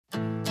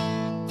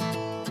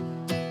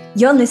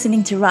You're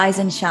listening to Rise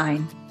and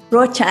Shine,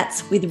 raw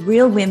chats with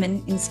real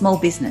women in small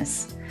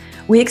business.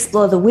 We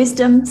explore the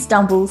wisdom,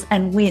 stumbles,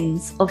 and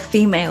wins of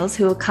females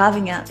who are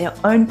carving out their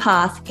own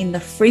path in the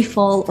free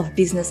fall of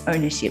business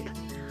ownership.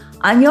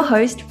 I'm your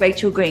host,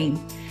 Rachel Green,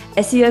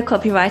 SEO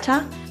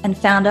copywriter and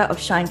founder of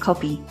Shine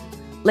Copy.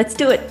 Let's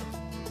do it.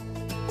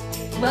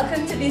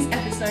 Welcome to this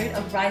episode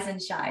of Rise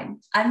and Shine.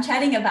 I'm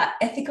chatting about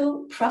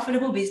ethical,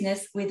 profitable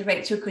business with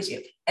Rachel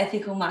Kurzyp,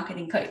 ethical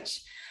marketing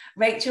coach.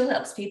 Rachel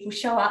helps people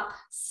show up,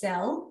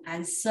 sell,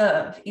 and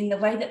serve in the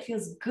way that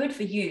feels good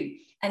for you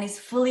and is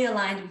fully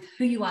aligned with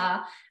who you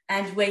are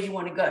and where you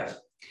want to go.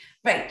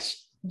 Rach,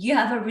 you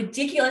have a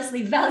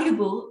ridiculously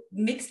valuable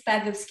mixed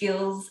bag of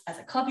skills as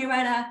a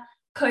copywriter,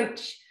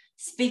 coach,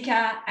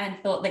 speaker, and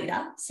thought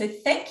leader. So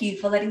thank you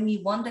for letting me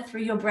wander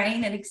through your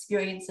brain and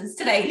experiences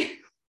today.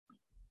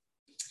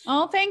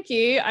 Oh, thank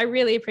you. I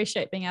really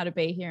appreciate being able to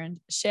be here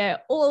and share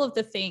all of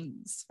the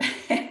things.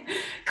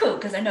 Cool,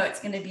 because I know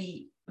it's going to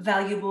be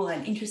valuable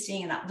and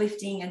interesting and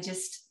uplifting and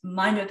just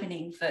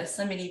mind-opening for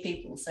so many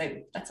people. So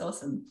that's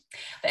awesome.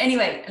 But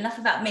anyway, enough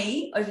about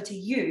me. Over to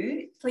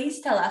you.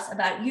 Please tell us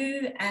about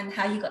you and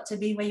how you got to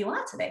be where you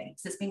are today,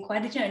 because it's been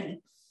quite a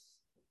journey.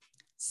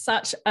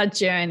 Such a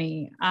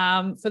journey.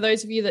 For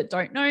those of you that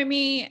don't know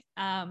me,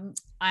 I'm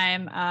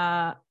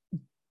a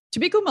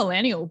typical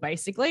millennial,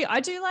 basically. I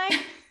do like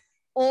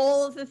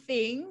all of the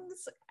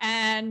things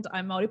and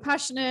I'm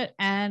multi-passionate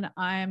and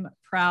I'm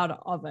proud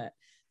of it.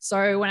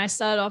 So when I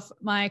started off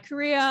my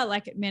career,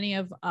 like many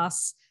of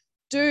us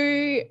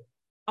do,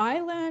 I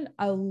learned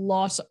a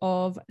lot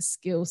of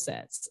skill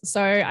sets. So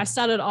I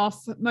started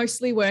off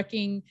mostly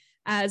working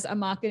as a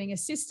marketing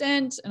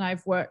assistant, and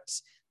I've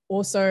worked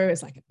also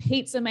as like a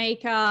pizza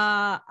maker.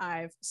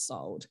 I've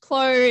sold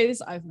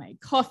clothes, I've made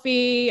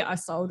coffee, I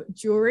sold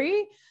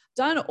jewelry,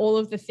 done all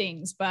of the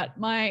things. But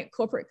my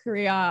corporate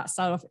career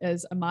started off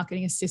as a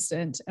marketing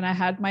assistant, and I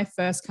had my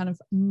first kind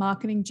of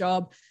marketing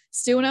job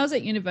still when I was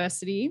at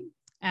university.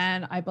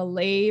 And I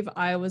believe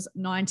I was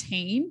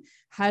 19,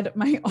 had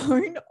my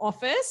own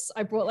office.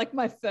 I brought like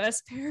my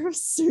first pair of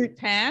suit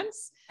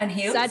pants and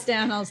heels. Sat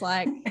down. I was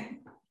like,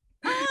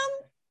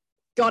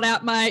 got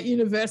out my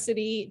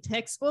university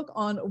textbook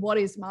on what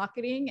is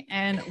marketing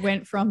and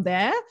went from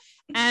there.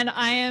 And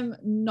I am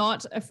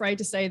not afraid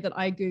to say that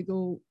I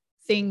Google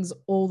things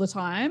all the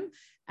time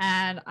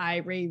and I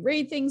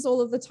reread things all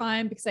of the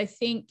time, because I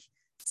think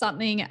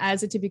something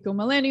as a typical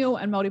millennial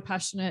and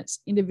multi-passionate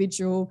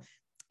individual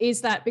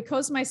is that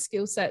because my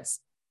skill sets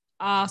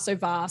are so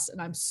vast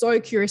and I'm so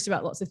curious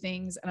about lots of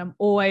things and I'm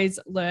always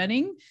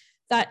learning,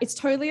 that it's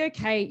totally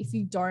okay if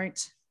you don't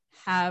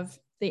have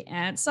the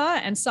answer.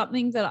 And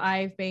something that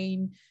I've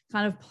been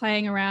kind of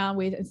playing around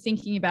with and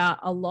thinking about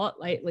a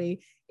lot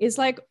lately is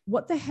like,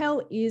 what the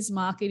hell is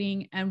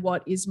marketing and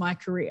what is my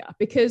career?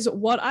 Because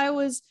what I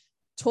was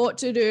taught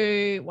to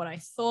do, what I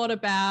thought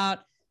about,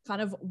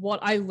 kind of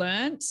what I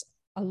learned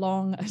a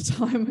long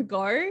time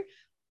ago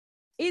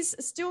is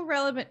still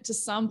relevant to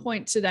some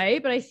point today,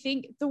 but I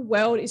think the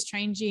world is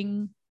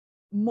changing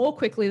more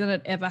quickly than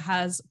it ever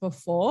has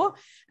before.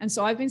 And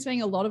so I've been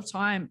spending a lot of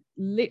time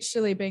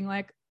literally being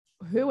like,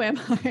 who am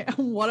I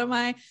and what am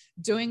I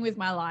doing with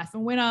my life?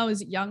 And when I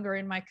was younger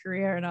in my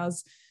career and I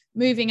was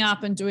moving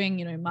up and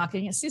doing,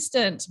 marketing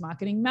assistant,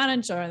 marketing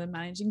manager, and then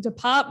managing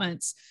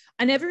departments,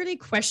 I never really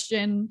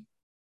questioned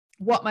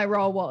what my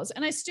role was.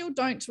 And I still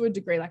don't to a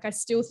degree. Like I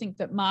still think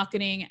that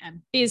marketing and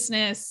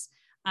business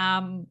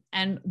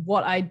and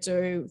what I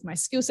do with my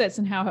skill sets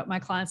and how I help my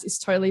clients is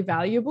totally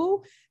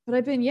valuable. But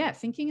I've been,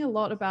 thinking a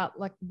lot about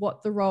like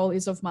what the role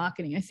is of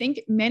marketing. I think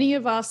many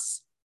of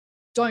us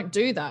don't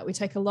do that. We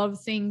take a lot of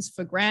things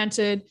for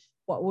granted,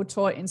 what we're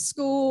taught in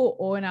school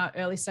or in our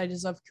early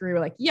stages of career.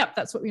 We're like, yep,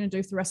 that's what we're going to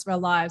do for the rest of our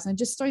lives. And I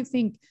just don't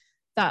think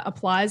that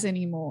applies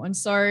anymore. And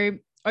so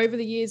over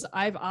the years,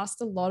 I've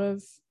asked a lot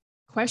of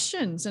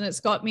questions and it's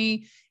got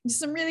me into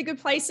some really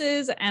good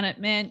places. And it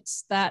meant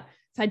that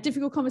I've had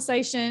difficult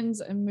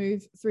conversations and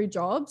moved through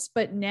jobs.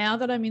 But now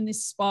that I'm in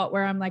this spot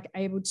where I'm like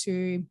able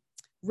to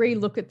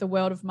relook at the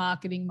world of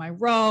marketing, my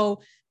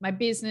role, my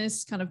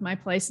business, kind of my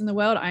place in the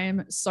world, I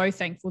am so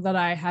thankful that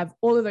I have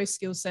all of those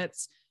skill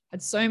sets,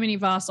 had so many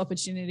vast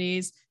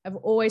opportunities, have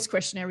always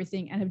questioned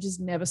everything and have just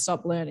never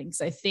stopped learning.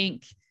 So I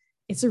think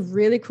it's a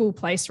really cool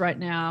place right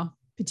now,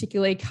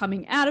 particularly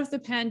coming out of the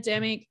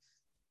pandemic,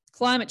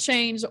 climate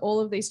change,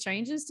 all of these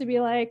changes, to be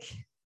like,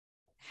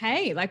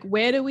 hey, like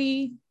where do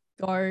we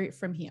go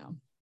from here?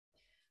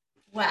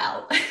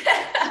 Wow.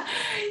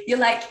 You're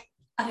like,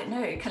 I don't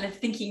know, kind of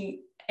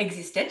thinking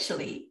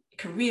existentially,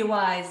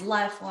 career-wise,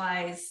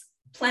 life-wise,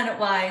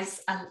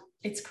 planet-wise.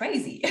 It's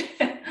crazy.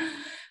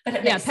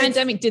 But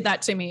pandemic did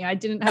that to me. I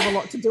didn't have a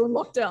lot to do in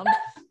lockdown.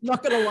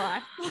 Not gonna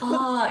lie.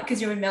 Oh,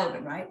 because you're in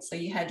Melbourne, right? So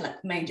you had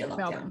like major lockdown.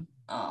 Melbourne.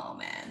 Oh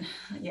man,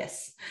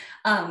 yes.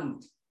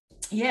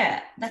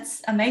 Yeah,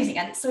 that's amazing,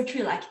 and it's so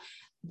true. Like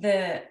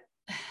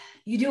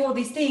you do all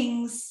these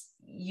things.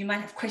 You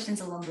might have questions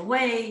along the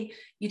way.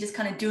 You're just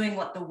kind of doing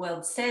what the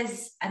world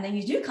says. And then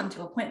you do come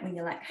to a point when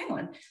you're like, hang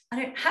on,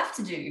 I don't have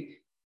to do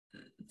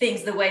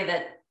things the way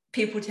that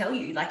people tell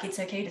you, like, it's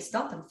okay to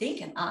stop and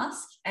think and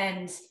ask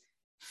and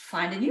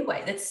find a new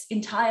way that's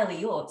entirely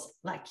yours,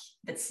 like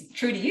that's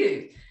true to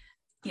you.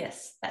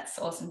 Yes, that's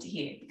awesome to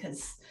hear,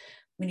 because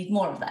we need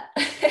more of that.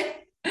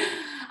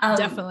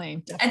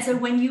 Definitely. And so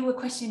when you were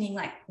questioning,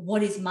 like,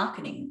 what is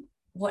marketing,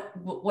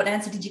 what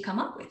answer did you come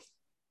up with?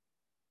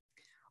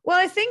 Well,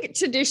 I think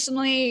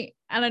traditionally,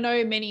 and I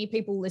know many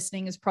people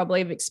listening has probably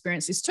have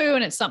experienced this too,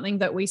 and it's something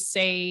that we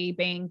see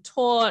being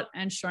taught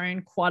and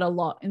shown quite a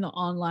lot in the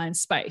online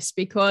space.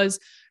 Because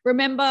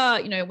remember,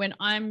 when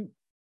I'm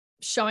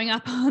showing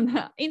up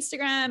on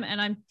Instagram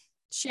and I'm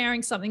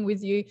sharing something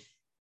with you,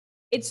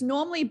 it's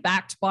normally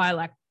backed by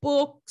like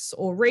books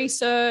or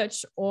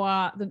research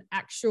or the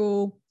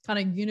actual kind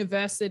of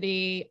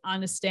university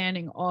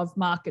understanding of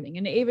marketing.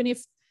 And even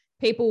if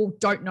people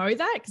don't know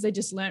that because they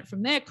just learned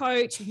from their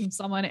coach or from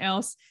someone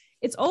else,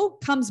 it's all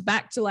comes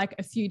back to like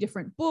a few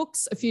different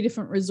books, a few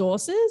different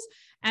resources.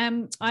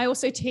 And I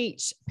also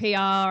teach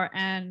PR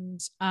and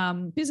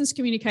business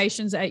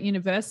communications at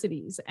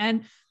universities.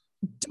 And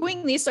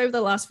doing this over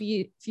the last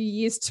few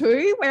years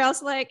too, where I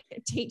was like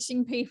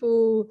teaching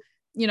people,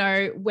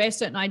 where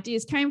certain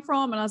ideas came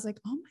from. And I was like,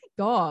 oh my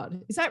God,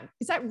 is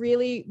that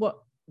really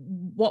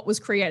what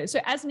was created? So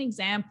as an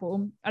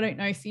example, I don't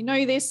know if you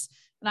know this,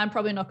 and I'm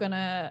probably not going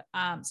to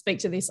speak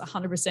to this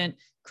 100%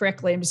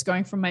 correctly. I'm just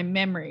going from my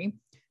memory.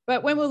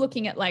 But when we're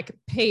looking at like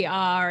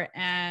PR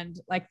and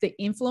like the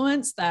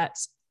influence that,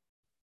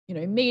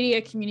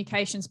 media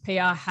communications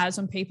PR has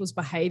on people's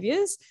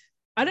behaviors,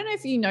 I don't know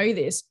if you know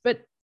this,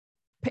 but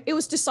it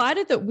was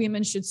decided that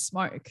women should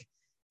smoke.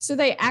 So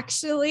they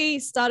actually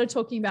started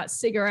talking about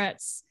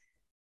cigarettes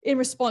in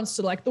response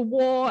to like the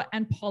war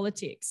and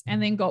politics,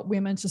 and then got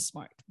women to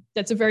smoke.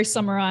 That's a very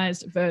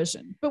summarized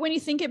version. But when you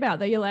think about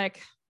that, you're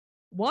like,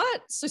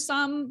 what? So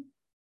some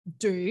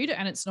dude,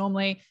 and it's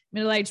normally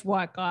middle-aged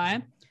white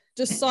guy,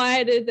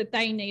 decided that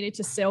they needed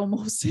to sell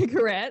more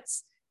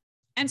cigarettes,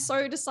 and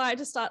so decided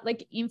to start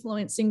like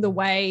influencing the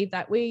way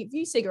that we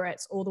view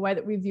cigarettes, or the way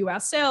that we view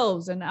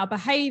ourselves and our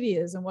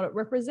behaviors and what it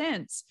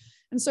represents.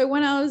 And so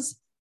when I was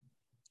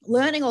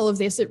learning all of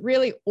this, it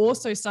really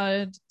also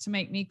started to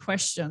make me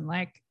question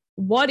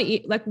what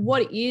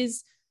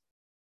is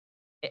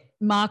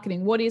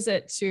marketing? What is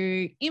it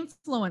to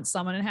influence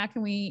someone, and how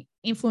can we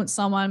influence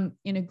someone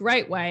in a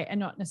great way and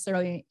not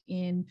necessarily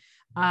in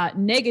a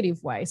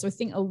negative way? So I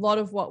think a lot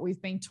of what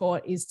we've been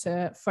taught is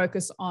to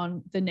focus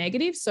on the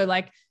negative. So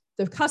like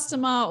the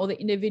customer or the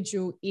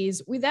individual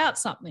is without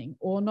something,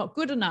 or not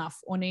good enough,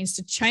 or needs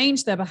to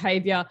change their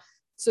behavior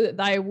so that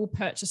they will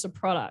purchase a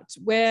product,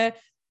 where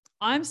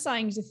I'm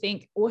starting to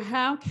think, well,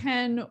 how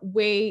can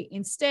we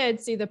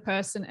instead see the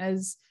person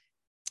as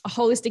a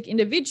holistic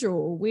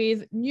individual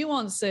with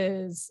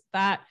nuances,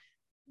 that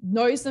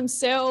knows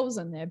themselves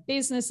and their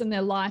business and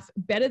their life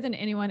better than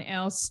anyone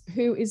else,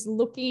 who is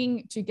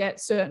looking to get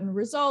certain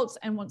results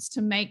and wants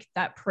to make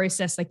that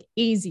process like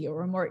easier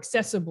or more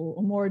accessible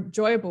or more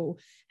enjoyable.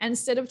 And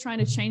instead of trying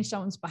to change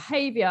someone's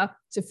behavior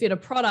to fit a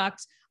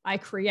product, I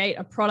create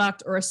a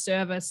product or a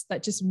service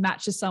that just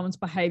matches someone's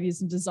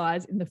behaviors and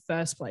desires in the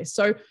first place.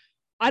 So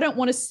I don't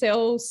want to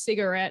sell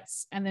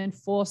cigarettes and then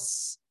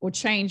force or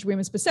change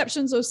women's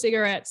perceptions of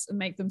cigarettes and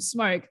make them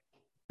smoke.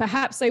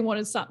 Perhaps they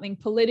wanted something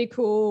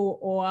political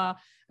or a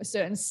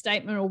certain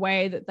statement or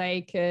way that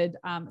they could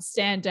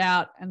stand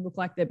out and look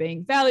like they're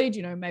being valued,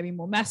 maybe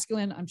more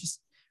masculine. I'm just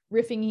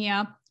riffing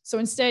here. So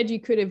instead you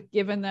could have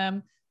given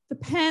them the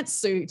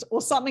pantsuit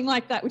or something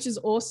like that, which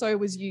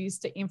was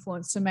used to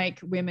influence to make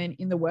women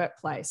in the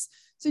workplace.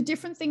 So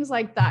different things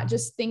like that,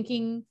 just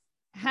thinking,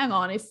 hang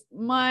on, if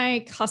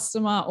my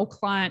customer or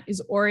client is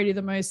already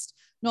the most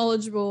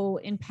knowledgeable,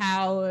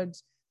 empowered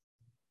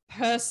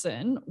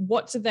person,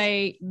 what do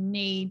they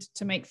need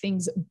to make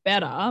things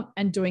better?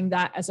 And doing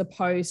that as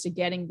opposed to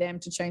getting them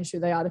to change who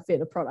they are to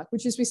fit a product,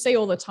 which is we see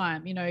all the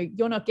time.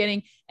 You're not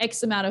getting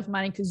X amount of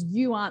money because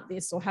you aren't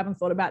this or haven't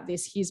thought about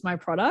this. Here's my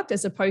product,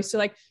 as opposed to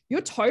like,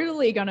 you're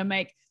totally going to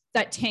make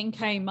that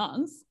 10K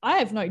month. I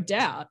have no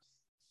doubt,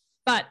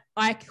 but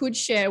I could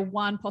share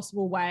one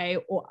possible way,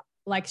 or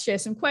like share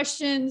some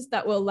questions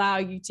that will allow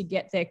you to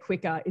get there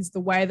quicker, is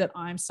the way that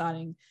I'm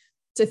starting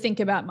to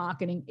think about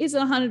marketing. Is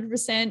it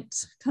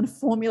 100% kind of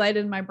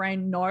formulated in my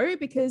brain? No,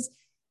 because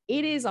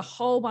it is a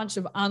whole bunch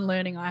of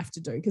unlearning I have to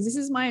do, because this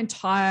is my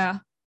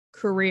entire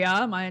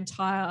career, my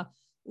entire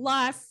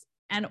life.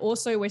 And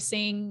also we're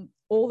seeing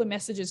all the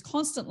messages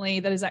constantly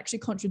that is actually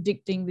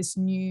contradicting this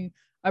new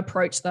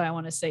approach that I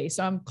want to see.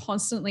 So I'm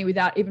constantly,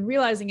 without even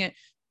realizing it,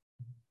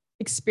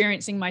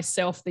 experiencing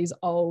myself these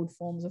old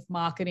forms of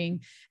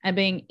marketing and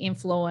being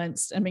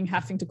influenced and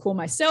having to call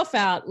myself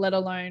out, let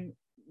alone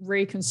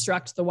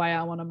reconstruct the way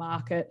I want to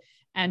market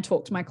and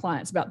talk to my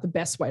clients about the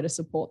best way to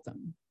support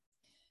them.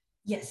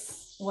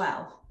 Yes.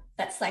 Wow.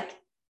 That's like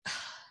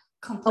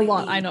completely a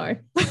lot. I know.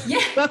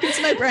 Yeah. Welcome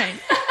to my brain.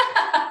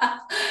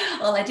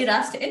 Well, I did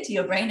ask to enter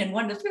your brain and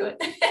wander through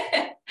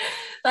it.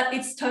 But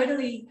it's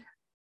totally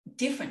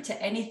different to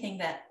anything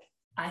that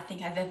I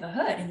think I've ever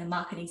heard in the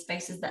marketing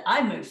spaces that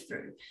I move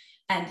through.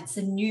 And it's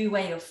a new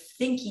way of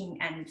thinking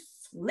and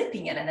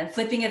flipping it and then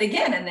flipping it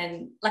again, and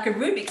then like a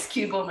Rubik's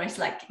Cube, almost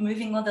like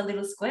moving all the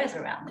little squares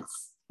around.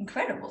 It's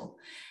incredible.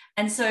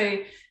 And so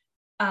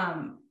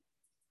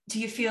do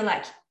you feel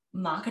like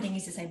marketing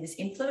is the same as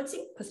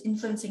influencing? Because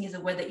influencing is a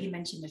word that you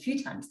mentioned a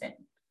few times then.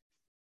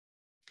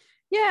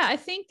 Yeah, I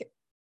think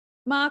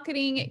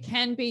marketing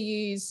can be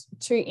used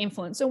to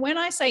influence. So when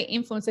I say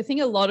influence, I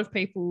think a lot of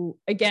people,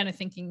 again, are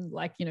thinking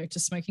like,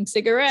 just smoking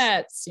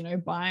cigarettes,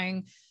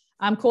 buying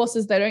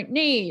courses they don't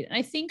need. And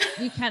I think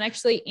you can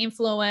actually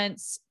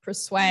influence,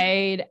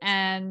 persuade,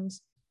 and,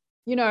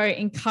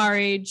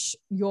 encourage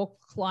your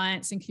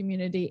clients and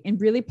community in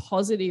really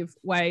positive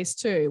ways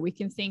too. We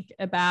can think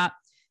about,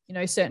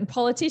 certain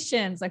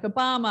politicians like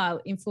Obama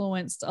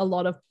influenced a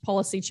lot of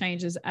policy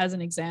changes as an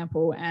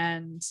example.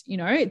 And,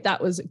 that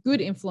was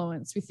good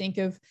influence. We think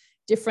of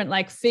different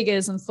like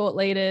figures and thought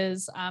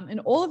leaders in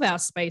all of our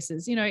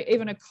spaces,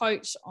 even a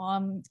coach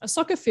on a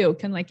soccer field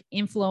can like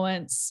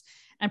influence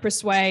and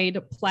persuade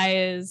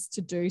players to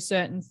do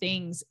certain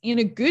things in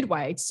a good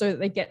way so that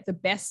they get the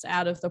best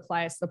out of the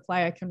player, so the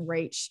player can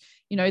reach,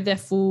 their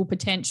full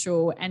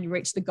potential and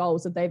reach the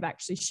goals that they've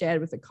actually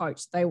shared with the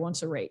coach they want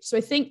to reach. So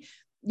I think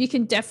you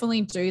can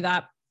definitely do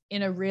that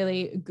in a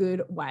really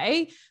good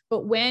way.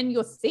 But when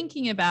you're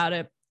thinking about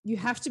it, you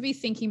have to be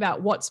thinking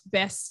about what's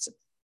best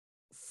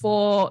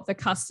for the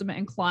customer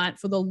and client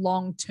for the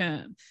long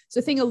term. So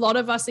I think a lot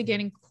of us are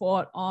getting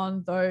caught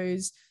on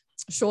those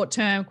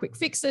short-term quick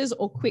fixes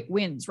or quick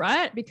wins,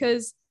 right?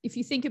 Because if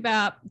you think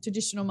about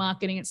traditional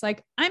marketing, it's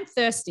like, I'm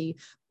thirsty,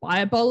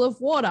 buy a bowl of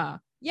water.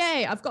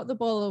 Yay, I've got the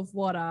bowl of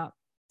water,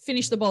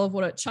 finish the bowl of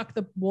water, chuck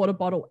the water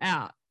bottle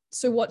out.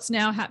 So what's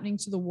now happening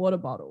to the water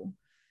bottle?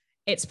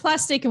 It's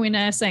plastic, and we're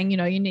now saying,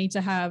 you need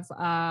to have,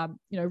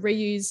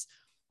 reuse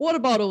water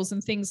bottles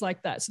and things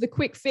like that. So the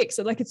quick fix,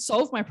 it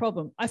solved my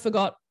problem. I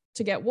forgot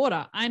to get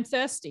water. I'm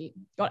thirsty,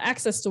 got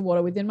access to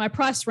water within my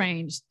price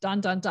range, done.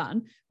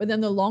 But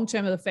then the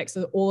long-term effects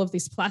of all of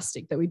this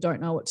plastic that we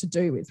don't know what to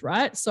do with,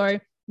 right? So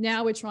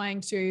now we're trying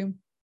to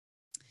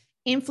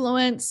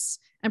influence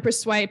and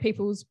persuade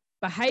people's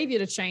behavior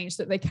to change,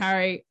 that they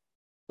carry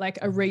like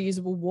a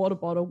reusable water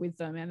bottle with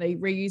them, and they're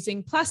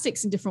reusing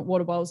plastics in different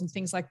water bottles and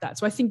things like that.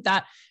 So I think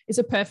that is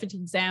a perfect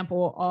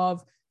example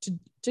of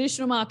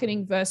traditional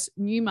marketing versus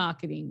new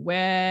marketing,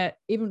 where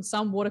even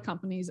some water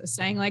companies are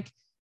saying like,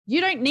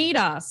 you don't need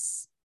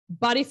us,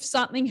 but if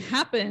something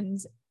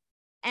happens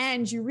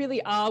and you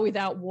really are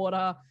without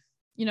water,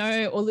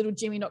 or little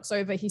Jimmy knocks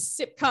over his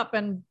sip cup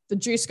and the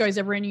juice goes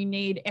everywhere and you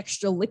need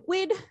extra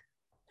liquid,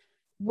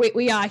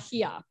 we are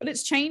here. But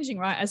it's changing,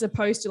 right? As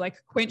opposed to like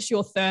quench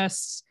your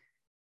thirst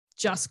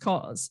just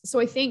cause. So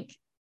I think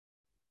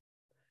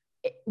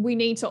we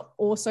need to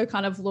also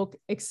kind of look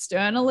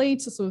externally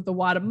to sort of the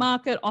wider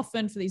market,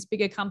 often for these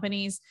bigger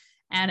companies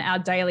and our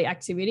daily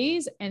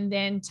activities, and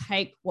then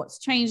take what's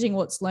changing,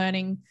 what's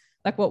learning,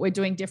 like what we're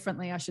doing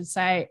differently, I should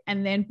say,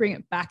 and then bring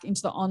it back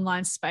into the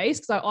online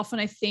space. Because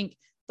I think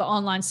the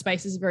online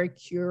space is a very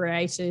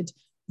curated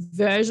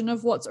version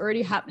of what's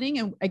already happening.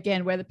 And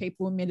again, whether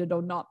people admit it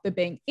or not, they're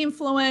being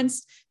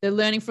influenced, they're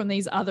learning from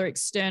these other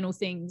external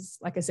things,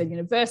 like I said,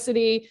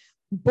 university,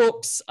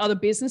 books, other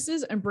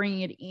businesses, and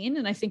bringing it in.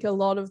 And I think a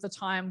lot of the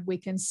time we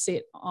can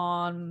sit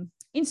on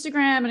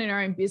Instagram and in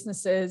our own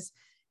businesses,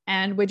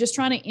 and we're just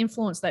trying to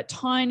influence that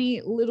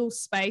tiny little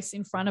space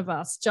in front of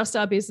us, just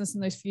our business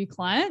and those few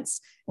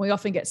clients. We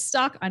often get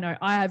stuck. I know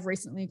I have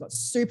recently got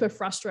super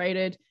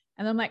frustrated,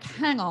 and I'm like,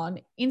 hang on,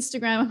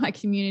 Instagram and my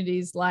community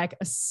is like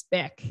a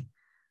speck,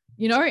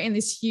 in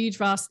this huge,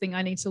 vast thing.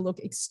 I need to look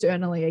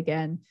externally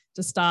again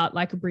to start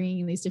like bringing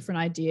in these different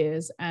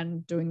ideas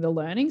and doing the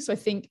learning. So I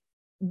think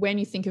when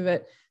you think of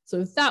it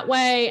sort of that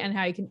way, and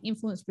how you can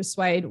influence,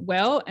 persuade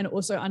well, and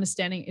also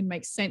understanding it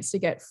makes sense to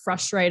get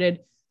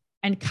frustrated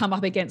and come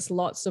up against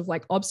lots of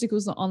like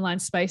obstacles in the online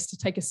space, to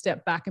take a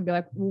step back and be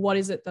like, well, what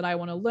is it that I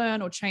want to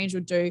learn or change or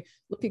do?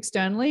 Look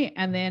externally,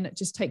 and then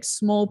just take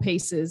small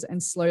pieces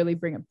and slowly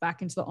bring it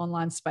back into the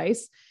online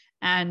space.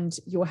 And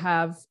you'll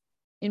have,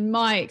 in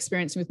my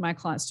experience with my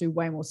clients, do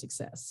way more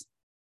success.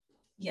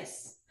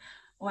 Yes.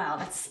 Wow,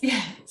 that's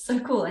so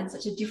cool, and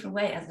such a different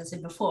way. As I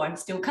said before, I'm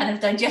still kind of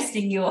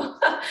digesting your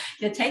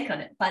take on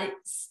it, but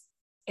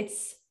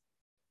it's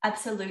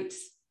absolute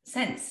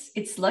sense,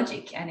 it's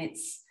logic, and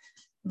it's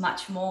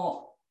much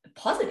more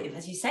positive,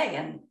 as you say,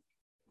 and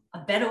a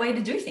better way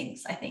to do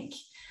things, I think.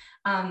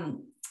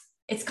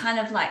 It's kind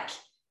of like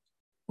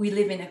we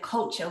live in a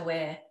culture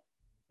where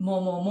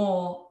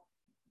more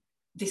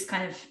this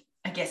kind of,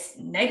 I guess,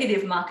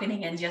 negative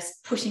marketing and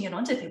just pushing it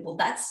onto people,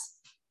 that's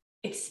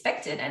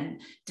expected and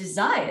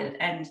desired,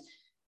 and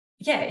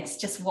it's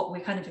just what we're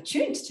kind of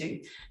attuned to.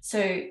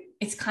 So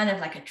it's kind of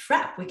like a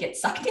trap we get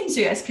sucked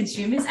into as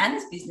consumers and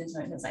as business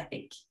owners, I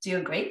think. Do you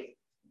agree?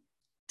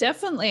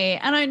 Definitely.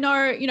 And I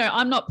know,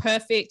 I'm not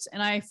perfect,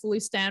 and I fully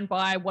stand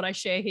by what I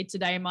share here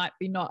today might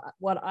be not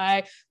what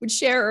I would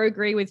share or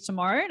agree with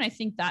tomorrow. And I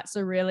think that's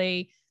a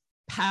really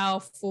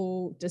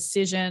powerful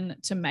decision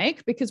to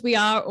make, because we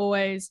are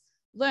always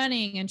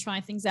learning and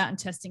trying things out and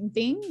testing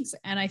things.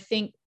 And I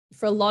think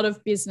for a lot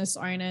of business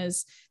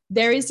owners,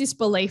 there is this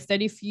belief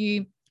that if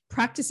you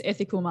practice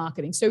ethical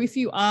marketing, so if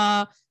you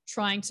are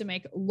trying to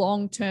make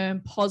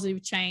long-term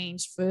positive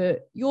change for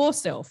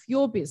yourself,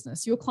 your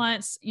business, your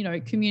clients,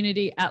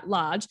 community at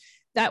large,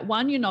 that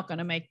one, you're not going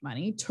to make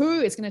money.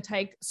 Two, it's going to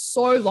take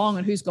so long,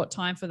 and who's got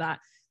time for that?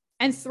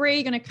 And three,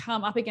 you're going to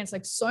come up against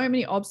like so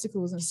many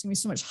obstacles, and it's going to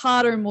be so much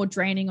harder and more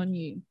draining on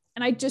you.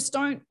 And I just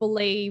don't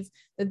believe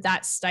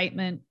that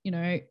statement,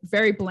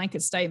 very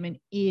blanket statement,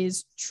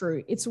 is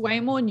true. It's way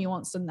more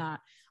nuanced than that.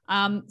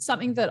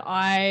 Something that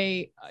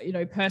I,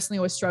 personally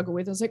always struggle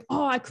with, I was like,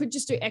 oh, I could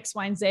just do X,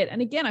 Y, and Z.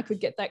 And again, I could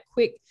get that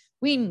quick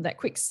win, that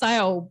quick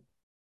sale.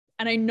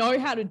 And I know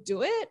how to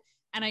do it.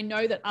 And I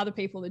know that other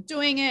people are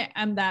doing it,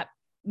 and that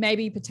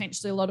maybe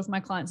potentially a lot of my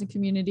clients and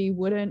community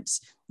wouldn't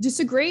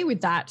disagree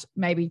with that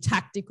maybe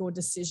tactic or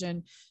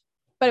decision,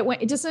 but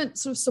it doesn't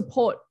sort of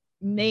support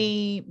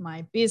me,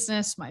 my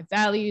business, my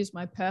values,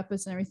 my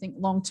purpose, and everything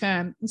long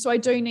term. And so I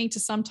do need to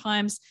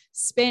sometimes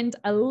spend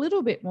a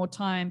little bit more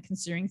time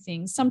considering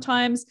things.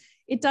 Sometimes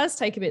it does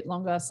take a bit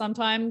longer.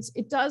 Sometimes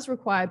it does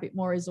require a bit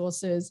more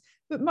resources,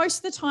 but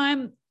most of the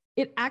time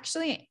it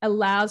actually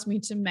allows me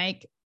to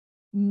make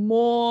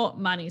more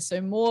money, so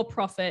more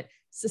profit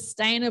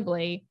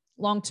sustainably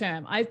long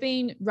term. I've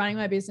been running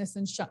my business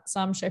in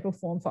some shape or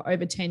form for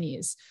over 10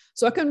 years.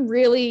 So I can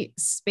really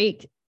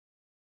speak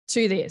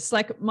to this.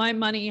 Like, my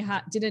money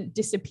didn't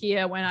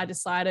disappear when I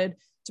decided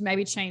to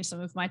maybe change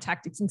some of my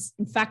tactics.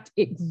 In fact,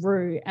 it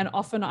grew, and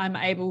often I'm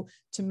able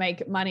to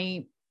make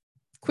money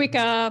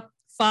quicker,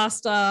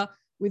 faster,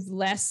 with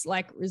less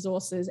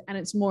resources, and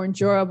it's more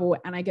endurable,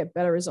 and I get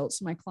better results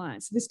for my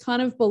clients. This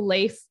kind of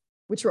belief,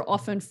 which we're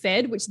often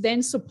fed, which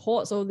then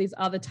supports all these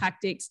other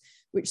tactics,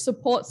 which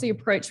supports the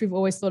approach we've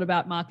always thought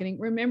about marketing.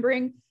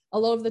 Remembering a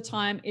lot of the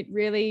time, it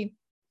really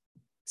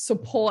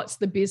supports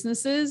the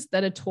businesses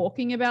that are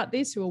talking about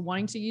this, who are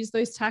wanting to use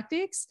those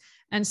tactics.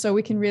 And so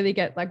we can really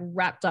get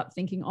wrapped up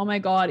thinking, oh my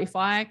God, if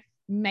I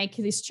make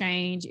this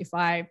change, if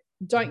I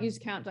don't use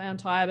countdown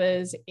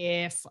timers,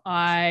 if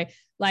I'm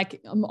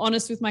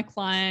honest with my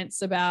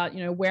clients about,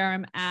 where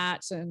I'm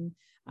at and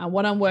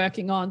what I'm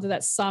working on,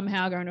 that's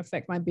somehow going to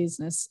affect my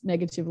business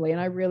negatively. And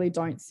I really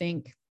don't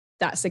think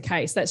that's the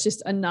case. That's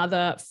just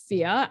another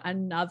fear,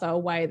 another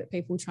way that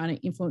people are trying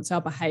to influence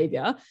our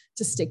behavior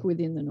to stick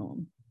within the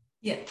norm.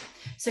 Yeah.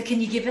 So can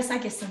you give us, I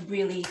guess, some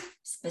really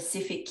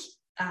specific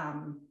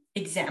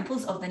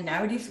examples of the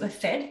narratives we're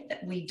fed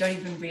that we don't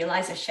even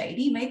realize are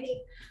shady,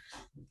 maybe?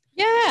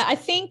 Yeah, I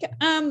think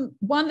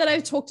one that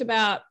I've talked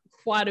about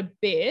quite a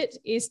bit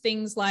is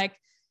things like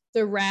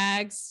the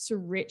rags to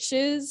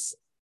riches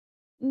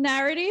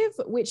narrative,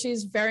 which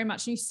is very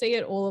much, you see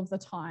it all of the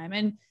time.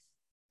 And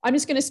I'm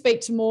just going to speak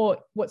to more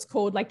what's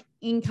called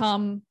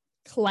income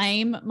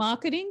claim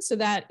marketing. So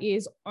that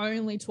is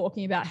only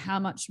talking about how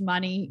much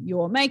money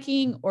you're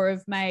making or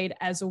have made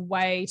as a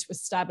way to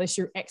establish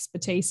your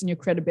expertise and your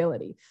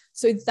credibility.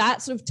 So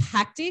that sort of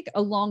tactic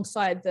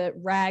alongside the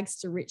rags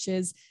to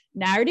riches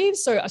narrative.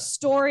 So a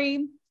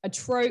story, a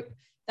trope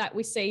that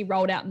we see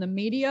rolled out in the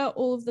media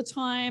all of the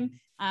time,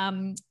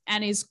 and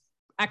is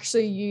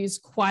actually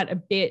used quite a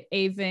bit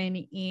even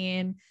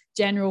in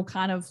general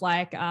kind of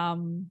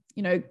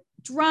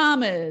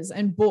dramas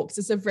and books.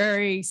 It's a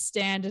very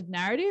standard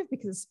narrative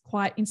because it's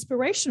quite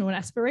inspirational and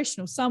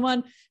aspirational.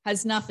 Someone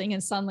has nothing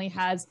and suddenly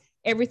has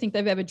everything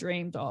they've ever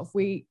dreamed of.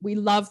 We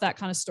love that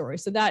kind of story.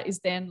 So that is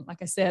then, like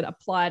I said,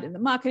 applied in the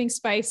marketing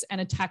space,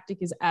 and a tactic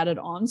is added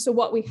on. So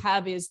what we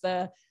have is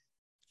I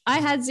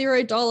had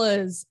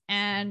 $0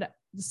 and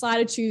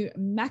decided to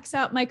max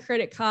out my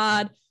credit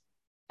card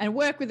and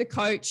work with a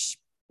coach.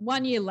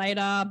 1 year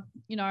later, I'm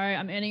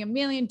earning $1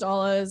 million,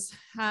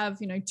 have,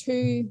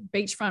 2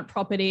 beachfront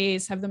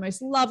properties, have the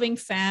most loving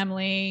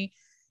family,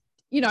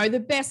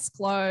 the best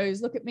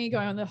clothes. Look at me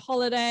going on the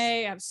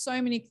holiday. I have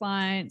so many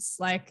clients.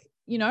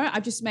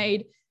 I've just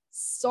made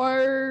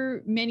so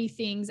many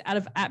things out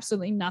of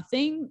absolutely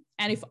nothing.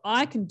 And if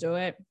I can do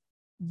it,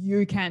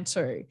 you can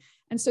too.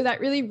 And so that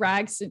really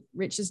rags to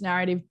riches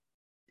narrative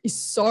is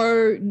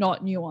so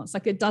not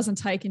nuanced. It doesn't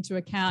take into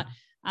account,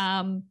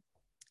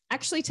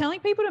 actually telling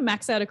people to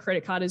max out a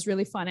credit card is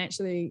really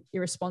financially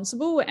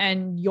irresponsible,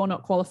 and you're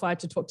not qualified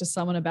to talk to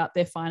someone about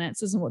their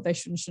finances and what they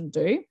should and shouldn't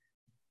do.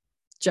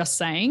 Just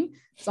saying.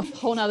 It's a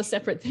whole nother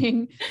separate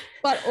thing.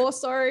 But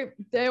also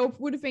there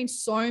would have been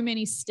so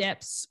many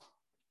steps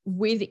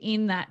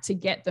within that to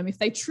get them. If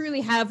they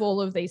truly have all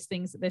of these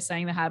things that they're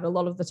saying they have, a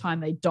lot of the time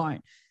they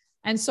don't.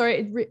 And so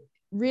it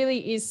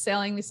really is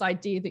selling this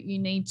idea that you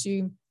need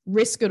to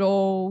risk it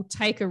all,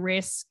 take a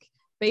risk,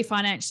 be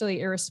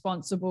financially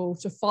irresponsible,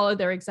 to follow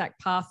their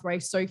exact pathway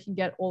so you can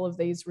get all of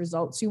these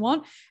results you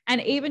want. And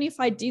even if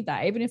I did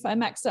that, even if I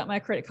maxed out my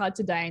credit card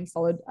today and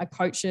followed a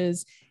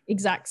coach's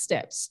exact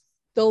steps,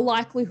 the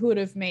likelihood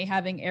of me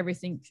having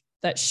everything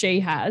that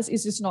she has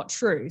is just not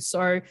true.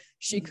 So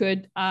she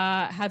could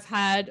have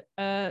had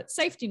a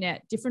safety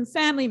net, different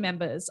family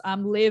members,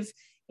 live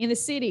in the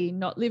city,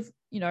 not live,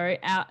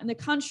 out in the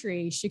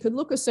country. She could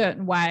look a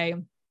certain way,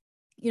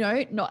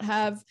 not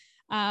have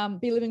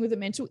be living with a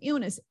mental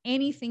illness,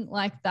 anything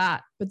like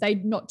that, but they're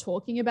not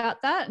talking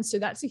about that. And so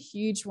that's a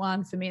huge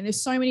one for me. And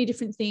there's so many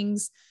different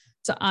things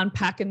to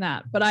unpack in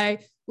that. But I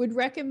would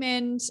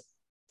recommend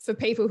for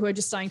people who are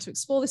just starting to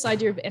explore this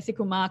idea of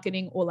ethical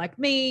marketing, or like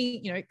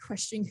me,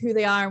 questioning who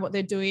they are and what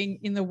they're doing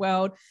in the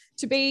world,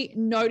 to be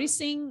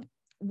noticing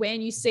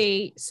when you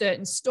see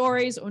certain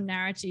stories or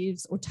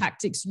narratives or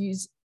tactics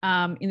used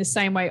in the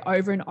same way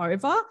over and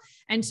over,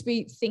 and to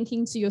be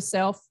thinking to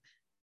yourself,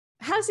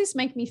 how does this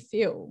make me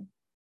feel?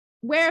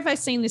 Where have I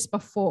seen this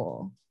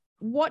before?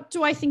 What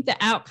do I think the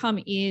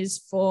outcome is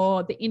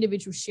for the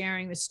individual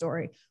sharing the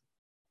story?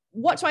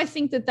 What do I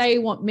think that they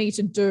want me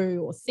to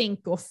do or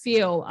think or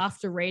feel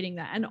after reading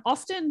that? And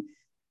often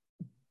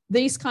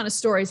these kind of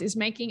stories is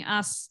making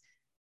us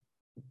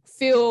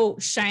feel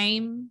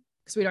shame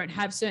because we don't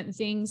have certain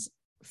things,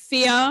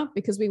 fear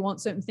because we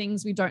want certain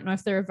things, we don't know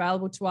if they're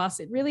available to us.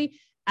 It really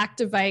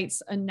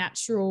activates a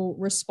natural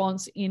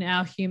response in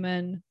our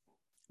human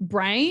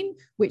brain,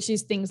 which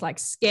is things like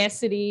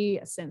scarcity,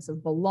 a sense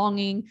of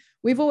belonging.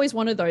 We've always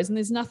wanted those, and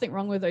there's nothing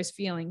wrong with those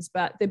feelings,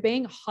 but they're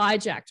being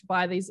hijacked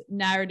by these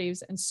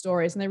narratives and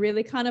stories, and they're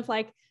really kind of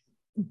like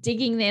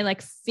digging their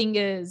like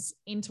fingers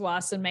into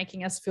us and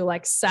making us feel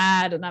like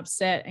sad and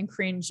upset and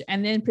cringe,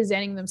 and then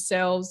presenting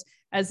themselves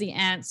as the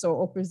answer,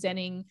 or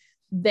presenting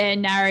their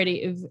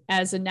narrative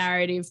as a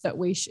narrative that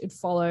we should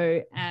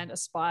follow and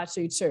aspire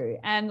to too.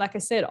 And like I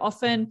said,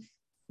 often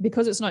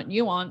because it's not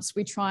nuanced,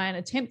 we try and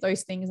attempt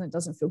those things and it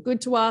doesn't feel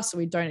good to us, or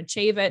we don't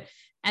achieve it.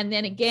 And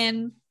then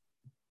again,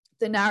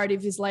 the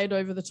narrative is laid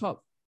over the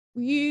top.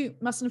 You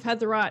mustn't have had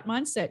the right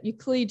mindset. You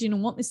clearly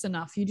didn't want this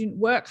enough. You didn't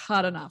work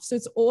hard enough. So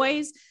it's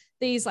always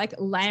these like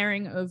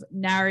layering of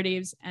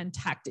narratives and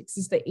tactics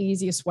is the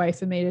easiest way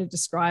for me to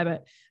describe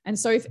it. And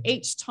so if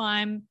each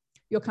time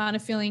you're kind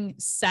of feeling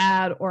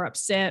sad or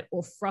upset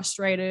or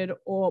frustrated,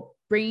 or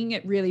bringing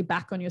it really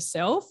back on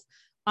yourself,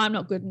 I'm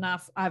not good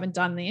enough, I haven't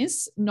done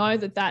this, know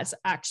that that's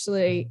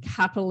actually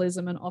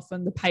capitalism and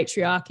often the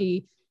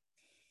patriarchy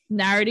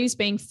narratives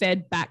being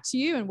fed back to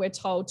you, and we're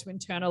told to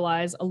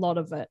internalize a lot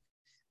of it.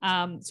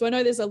 So I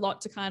know there's a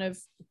lot to kind of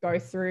go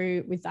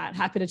through with that.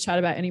 Happy to chat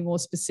about any more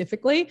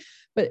specifically,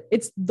 but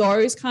it's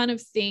those kind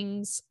of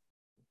things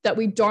that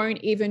we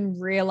don't even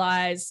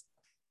realize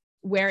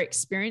we're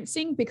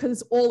experiencing because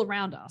it's all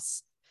around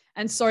us.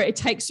 And so it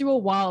takes you a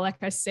while,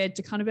 like I said,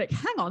 to kind of be like,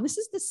 hang on, this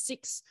is the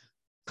sixth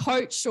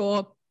coach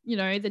or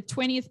the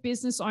 20th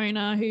business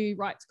owner who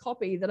writes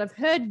copy that I've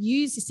heard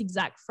use this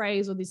exact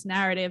phrase or this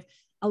narrative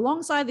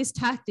alongside this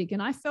tactic,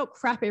 and I felt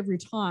crap every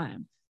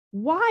time.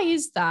 Why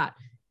is that?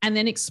 And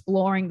then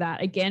exploring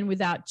that again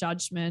without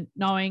judgment,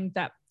 knowing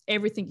that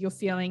everything you're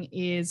feeling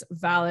is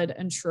valid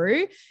and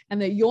true,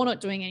 and that you're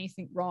not doing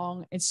anything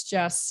wrong. It's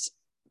just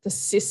the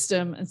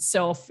system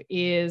itself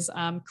is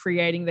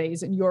creating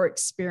these, and you're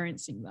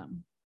experiencing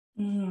them.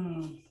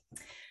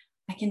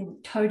 I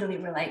can totally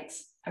relate.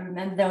 I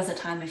remember there was a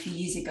time a few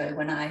years ago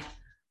when I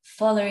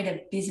followed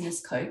a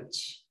business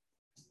coach,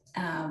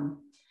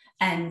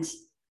 and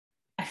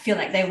I feel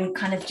like they were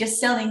kind of just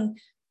selling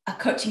a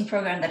coaching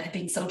program that had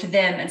been sold to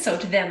them and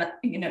sold to them,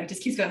 it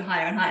just keeps going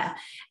higher and higher.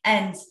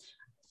 And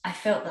I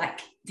felt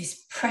like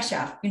this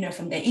pressure,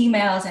 from their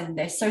emails and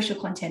their social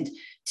content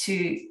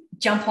to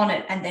jump on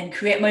it and then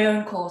create my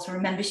own course or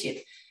a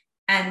membership.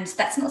 And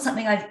that's not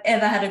something I've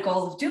ever had a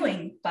goal of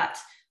doing, but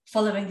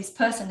following this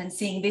person and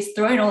seeing this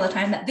thrown all the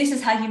time, that this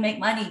is how you make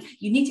money.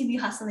 You need to be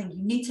hustling.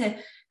 You need to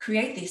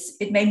create this.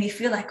 It made me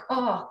feel like,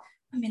 oh,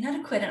 I'm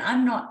inadequate and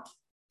I'm not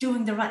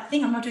doing the right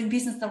thing. I'm not doing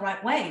business the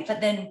right way.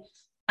 But then,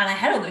 and I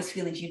had all those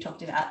feelings you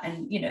talked about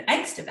and,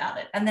 angst about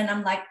it. And then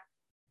I'm like,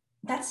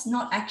 that's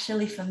not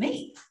actually for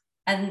me.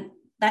 And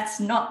that's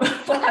not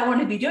what I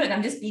want to be doing.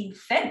 I'm just being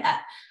fed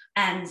that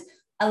and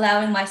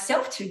allowing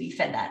myself to be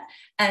fed that.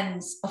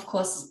 And of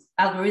course,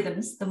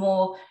 algorithms, the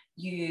more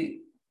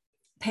you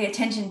pay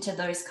attention to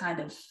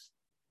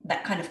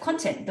that kind of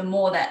content, the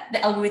more that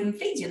the algorithm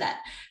feeds you that.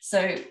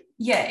 So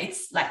yeah,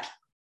 it's like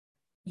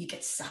you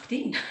get sucked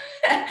in.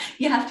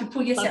 You have to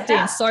pull yourself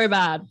out so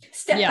bad.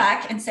 Step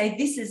back and say,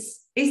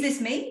 is this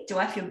me? Do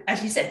I feel,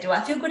 as you said, do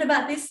I feel good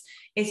about this?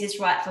 Is this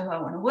right for who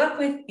I want to work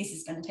with? Is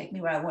this going to take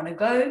me where I want to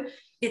go?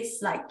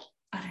 It's like,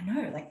 I don't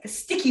know, like the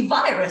sticky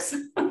virus.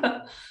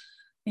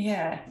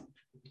 Yeah.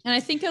 And I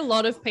think a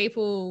lot of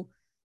people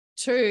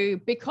too,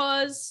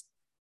 because,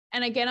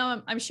 and again,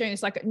 I'm sharing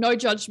this like no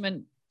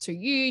judgment to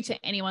you,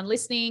 to anyone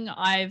listening.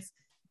 I've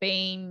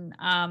been,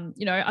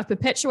 I've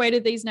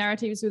perpetuated these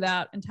narratives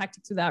and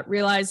tactics without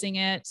realizing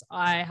it.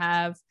 I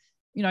have,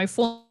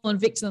 fallen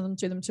victim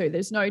to them too.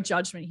 There's no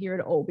judgment here at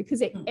all,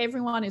 because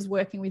everyone is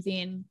working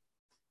within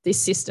this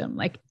system,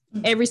 like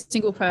every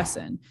single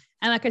person.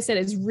 And like I said,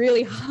 it's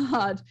really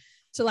hard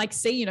to like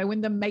see, when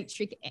the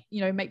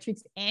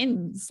matrix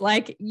ends,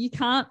 like you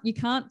can't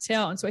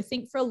tell. And so I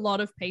think for a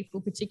lot of people,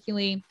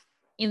 particularly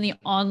in the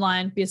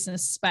online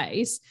business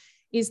space,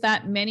 is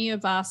that many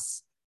of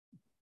us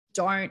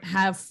don't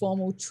have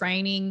formal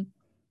training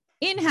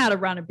in how to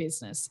run a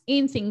business,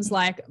 in things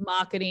like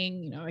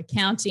marketing,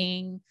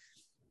 accounting,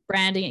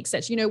 branding,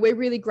 etc. You know, we're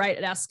really great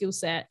at our skill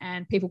set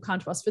and people come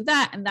to us for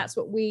that. And that's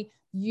what we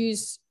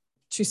use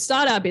to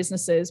start our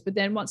businesses. But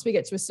then once we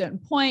get to a certain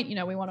point, you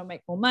know, we want to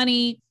make more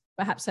money,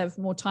 perhaps have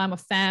more time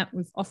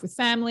off with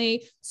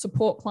family,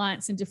 support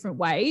clients in different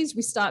ways.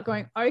 We start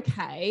going,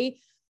 okay,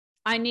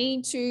 I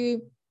need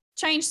to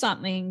change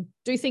something,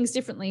 do things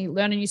differently,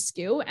 learn a new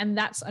skill. And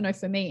that's, I know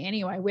for me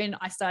anyway, when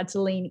I started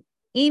to lean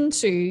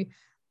into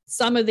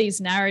some of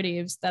these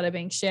narratives that are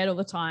being shared all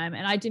the time.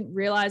 And I didn't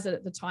realize it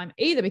at the time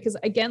either, because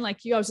again,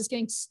 like you, I was just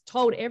getting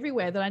told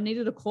everywhere that I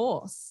needed a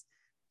course,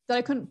 that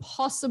I couldn't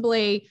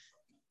possibly,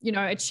 you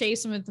know, achieve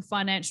some of the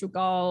financial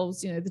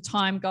goals, you know, the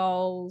time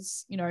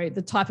goals, you know,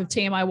 the type of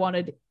team I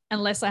wanted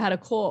unless I had a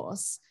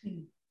course.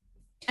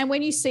 And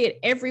when you see it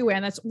everywhere,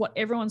 and that's what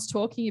everyone's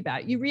talking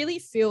about, you really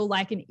feel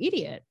like an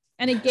idiot.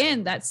 And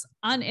again, that's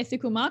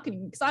unethical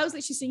marketing, because I was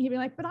literally sitting here being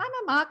like, but I'm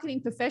a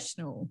marketing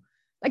professional.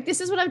 Like,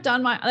 this is what I've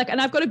done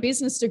and I've got a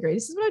business degree.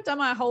 This is what I've done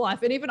my whole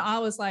life. And even I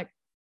was like,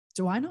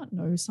 do I not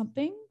know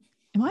something?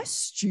 Am I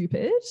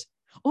stupid?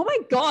 Oh my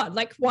God,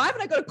 like, why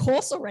haven't I got a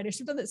course already? I should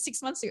have done that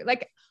 6 months ago.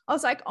 Like, I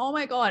was like, oh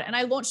my God. And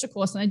I launched a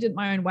course and I did it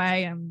my own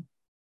way. And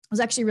it was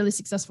actually a really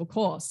successful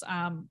course.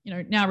 You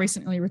know, now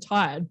recently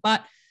retired,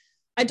 but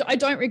I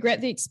don't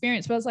regret the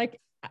experience. But I was like,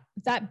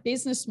 that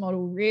business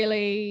model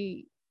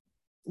really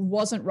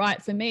wasn't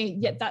right for me.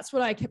 Yet that's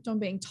what I kept on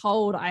being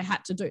told I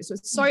had to do. So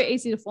it's so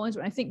easy to fall into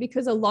it. And I think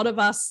because a lot of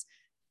us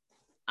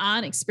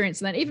aren't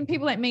experiencing that, even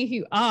people like me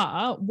who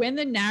are, when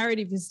the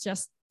narrative is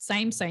just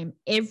same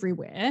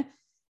everywhere,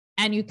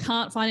 and you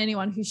can't find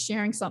anyone who's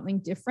sharing something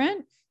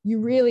different,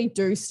 you really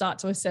do start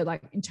to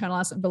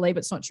internalize it and believe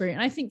it's not true.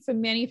 And I think for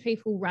many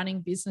people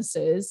running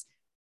businesses,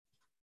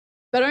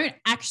 they don't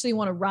actually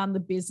want to run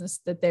the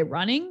business that they're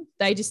running.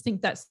 They just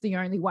think that's the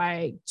only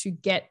way to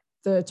get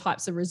the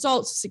types of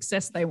results,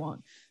 success they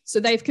want. So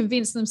they've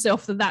convinced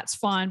themselves that that's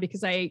fine because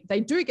they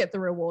do get the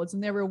rewards,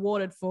 and they're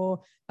rewarded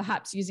for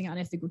perhaps using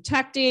unethical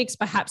tactics,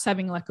 perhaps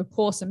having like a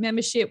course and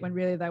membership when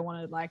really they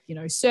wanted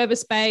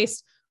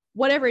service-based,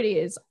 whatever it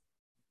is.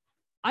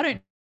 I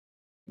don't,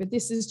 but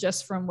this is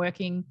just from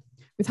working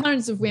with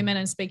hundreds of women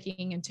and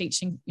speaking and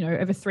teaching,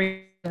 over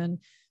 3,000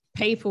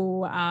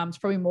 people. It's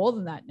probably more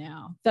than that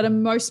now, that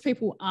most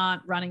people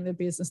aren't running the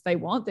business they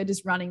want. They're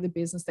just running the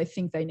business they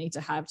think they need to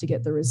have to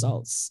get the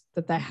results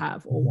that they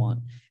have or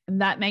want.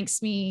 And that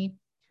makes me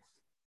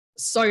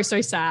so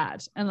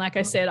sad. And like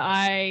I said,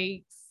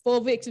 I fall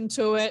victim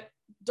to it,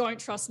 don't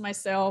trust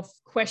myself,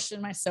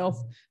 question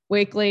myself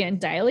weekly and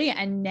daily.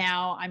 And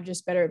now I'm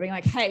just better at being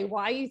like, hey,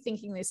 why are you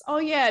thinking this? Oh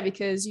yeah,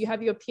 because you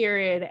have your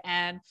period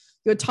and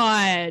you're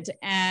tired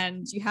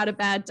and you had a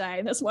bad day.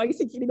 And that's why you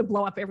think you need to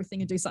blow up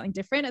everything and do something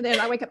different. And then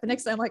I wake up the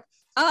next day, I'm like,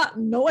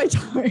 no, I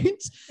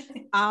don't.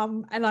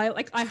 And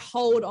I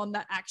hold on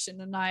that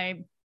action and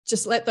I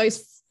just let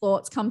those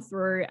thoughts come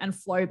through and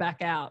flow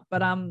back out.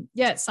 But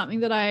it's something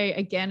that I,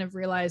 again, have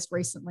realized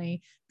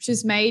recently, which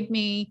has made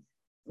me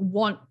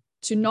want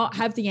to not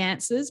have the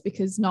answers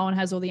because no one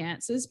has all the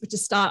answers, but to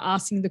start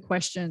asking the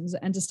questions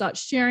and to start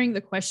sharing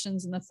the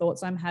questions and the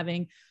thoughts I'm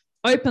having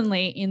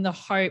openly in the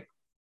hope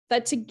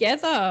that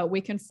together we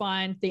can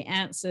find the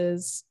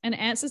answers and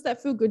answers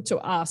that feel good to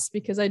us.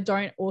 Because I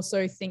don't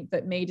also think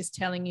that me just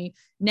telling you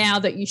now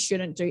that you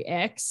shouldn't do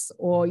X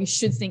or you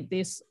should think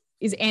this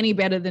is any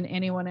better than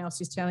anyone else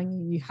who's telling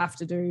you you have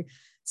to do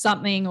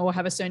something or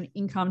have a certain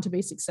income to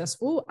be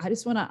successful. I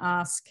just want to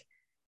ask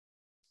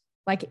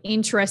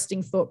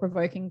interesting,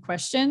 thought-provoking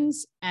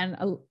questions and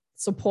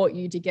support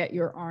you to get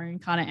your own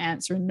kind of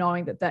answer, and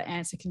knowing that that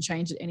answer can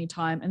change at any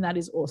time. And that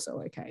is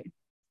also okay.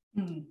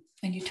 And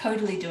you're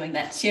totally doing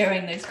that,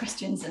 sharing those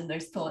questions and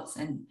those thoughts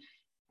and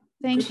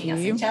pushing us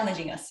and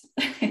challenging us.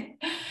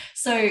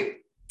 So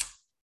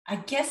I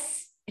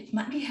guess it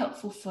might be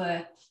helpful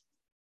for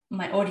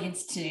my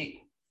audience to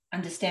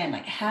understand,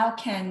 how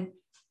can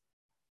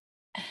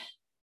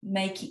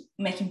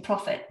making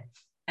profit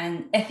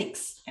and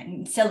ethics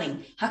and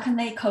selling, how can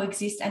they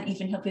coexist and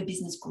even help your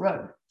business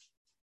grow?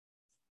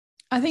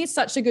 I think it's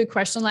such a good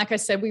question. Like I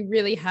said, we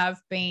really have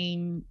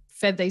been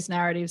fed these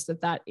narratives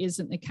that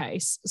isn't the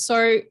case.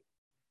 So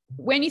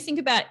when you think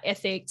about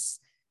ethics,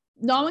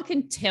 no one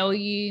can tell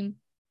you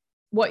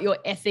what your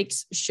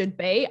ethics should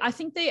be. I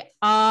think there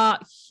are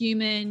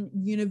human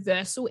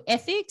universal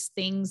ethics,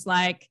 things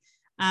like,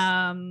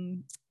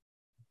 I'm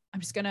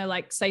just going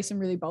to say some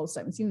really bold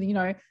statements,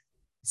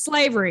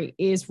 slavery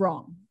is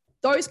wrong.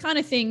 Those kind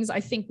of things, I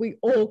think we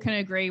all can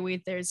agree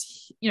with.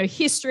 There's,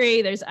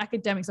 history, there's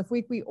academic stuff.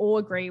 We all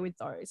agree with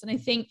those. And I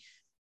think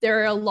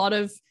there are a lot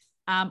of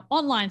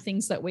online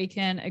things that we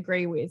can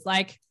agree with.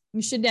 Like,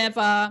 you should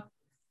never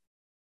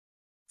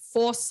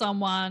force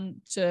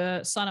someone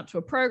to sign up to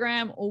a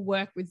program or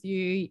work with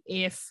you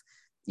if,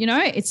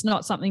 it's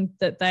not something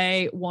that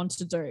they want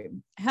to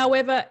do.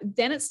 However,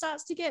 then it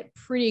starts to get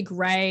pretty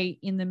gray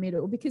in the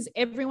middle because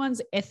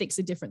everyone's ethics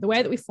are different. The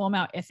way that we form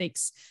our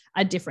ethics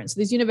are different. So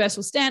there's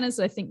universal standards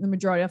that I think the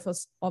majority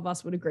of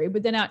us would agree,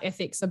 but then our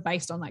ethics are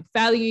based on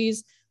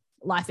values,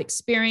 life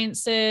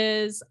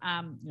experiences,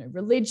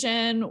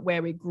 religion,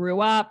 where we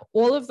grew up.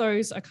 All of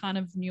those are kind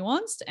of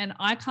nuanced, and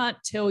I can't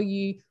tell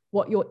you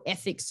what your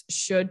ethics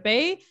should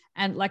be.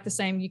 And like the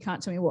same, you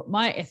can't tell me what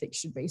my ethics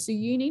should be. So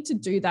you need to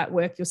do that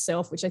work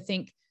yourself, which I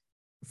think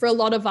for a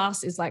lot of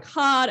us is like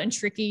hard and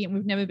tricky. And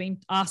we've never been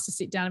asked to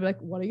sit down and be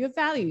like, what are your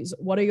values?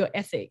 What are your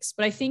ethics?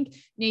 But I think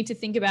you need to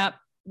think about,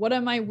 what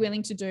am I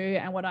willing to do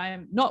and what I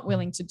am not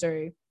willing to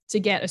do to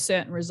get a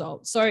certain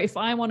result. So if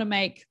I want to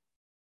make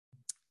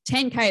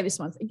 10K this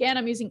month, again,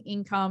 I'm using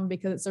income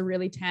because it's a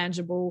really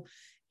tangible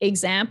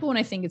example. And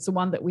I think it's the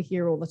one that we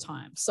hear all the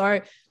time. So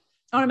I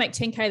want to make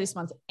 10K this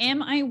month.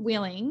 Am I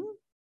willing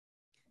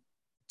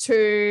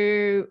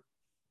to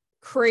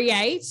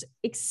create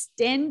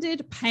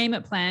extended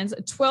payment plans,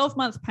 a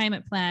 12-month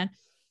payment plan,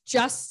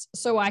 just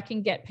so I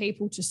can get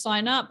people to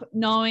sign up,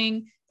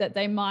 knowing that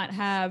they might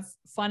have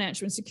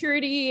financial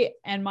insecurity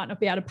and might not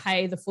be able to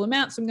pay the full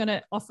amount. So I'm going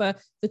to offer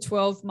the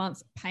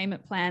 12-month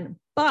payment plan.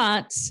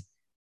 But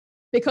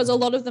because a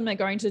lot of them are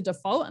going to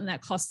default and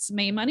that costs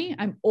me money,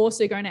 I'm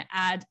also going to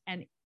add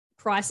an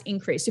price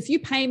increase. If you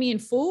pay me in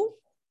full,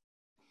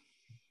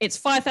 it's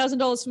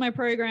 $5,000 for my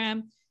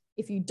program.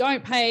 If you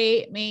don't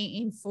pay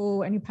me in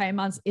full and you pay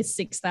months, it's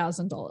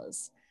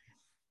 $6,000.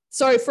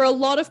 So for a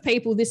lot of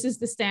people, this is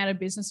the standard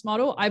business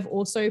model. I've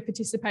also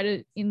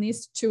participated in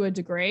this to a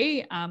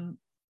degree,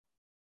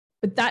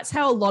 but that's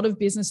how a lot of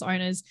business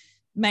owners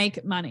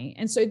make money.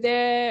 And so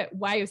their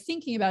way of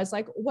thinking about it is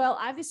like, well,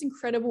 I have this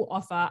incredible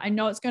offer. I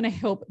know it's going to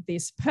help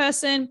this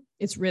person.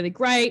 It's really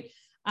great.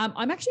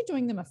 I'm actually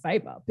doing them a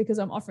favor because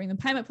I'm offering them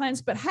payment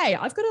plans, but hey,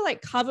 I've got to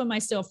like cover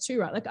myself too,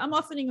 right? Like I'm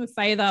offering them a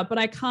favor, but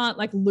I can't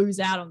like lose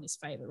out on this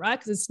favor, right?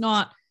 Because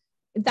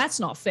that's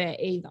not fair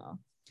either.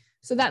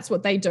 So that's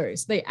what they do.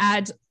 So they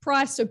add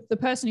price. So the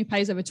person who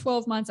pays over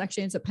 12 months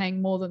actually ends up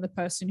paying more than the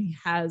person who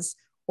has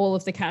all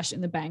of the cash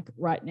in the bank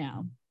right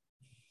now.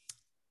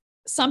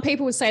 Some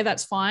people would say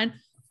that's fine.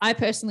 I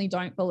personally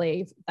don't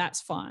believe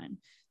that's fine.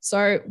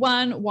 So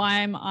one, why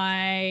am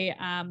I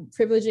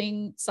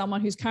privileging someone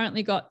who's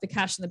currently got the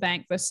cash in the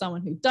bank versus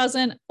someone who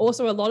doesn't?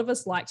 Also, a lot of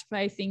us like to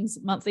pay things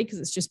monthly because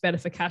it's just better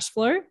for cash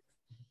flow.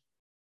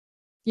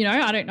 You know,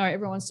 I don't know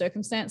everyone's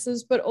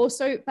circumstances, but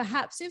also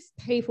perhaps if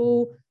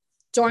people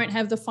don't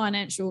have the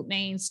financial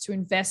means to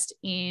invest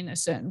in a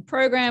certain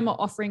program or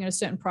offering at a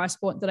certain price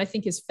point that I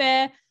think is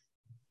fair,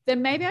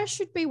 then maybe I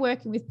should be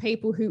working with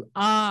people who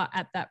are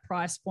at that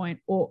price point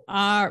or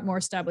are more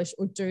established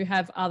or do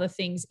have other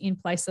things in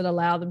place that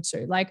allow them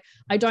to. Like,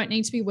 I don't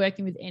need to be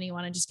working with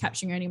anyone and just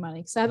capturing any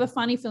money, because I have a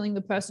funny feeling the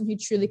person who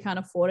truly can't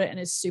afford it and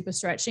is super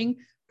stretching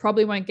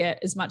probably won't get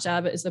as much out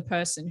of it as the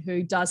person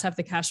who does have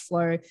the cash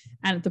flow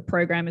and the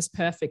program is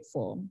perfect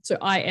for. So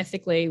I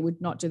ethically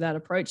would not do that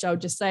approach. I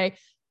would just say,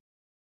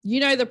 you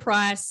know, the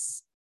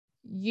price,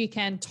 you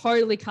can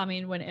totally come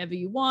in whenever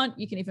you want.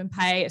 You can even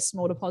pay a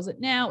small deposit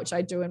now, which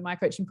I do in my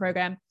coaching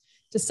program,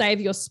 to save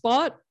your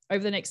spot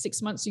over the next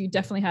 6 months. So you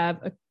definitely have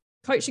a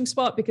coaching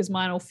spot, because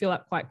mine will fill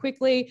up quite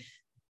quickly,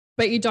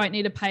 but you don't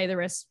need to pay the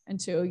rest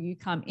until you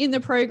come in the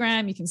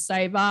program. You can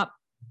save up.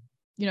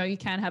 You know, you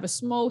can have a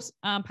small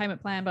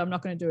payment plan, but I'm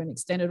not going to do an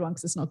extended one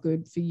because it's not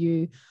good for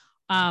you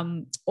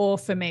or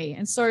for me.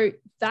 And so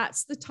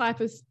that's the type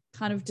of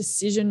kind of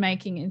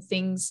decision-making and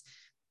things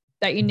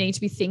that you need to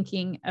be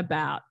thinking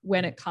about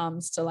when it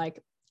comes to like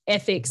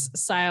ethics,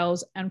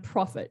 sales, and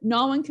profit.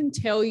 No one can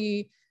tell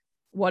you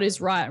what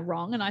is right and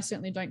wrong. And I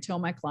certainly don't tell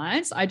my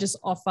clients. I just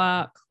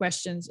offer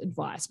questions,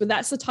 advice. But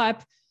that's the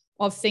type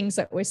of things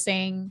that we're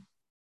seeing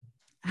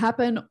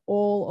happen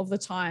all of the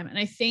time. And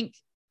I think,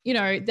 you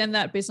know, then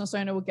that business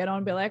owner will get on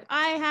and be like,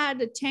 I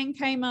had a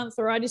 10K month,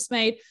 or I just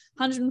made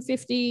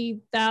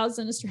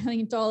 150,000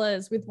 Australian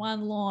dollars with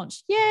one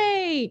launch.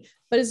 Yay.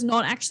 But it's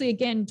not actually,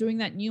 again, doing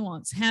that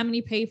nuance. How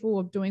many people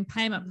are doing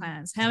payment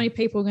plans? How many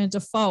people are going to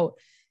default?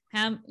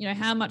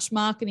 How much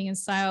marketing and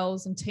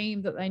sales and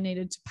team that they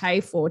needed to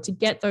pay for to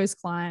get those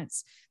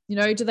clients? You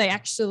know, do they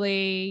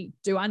actually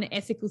do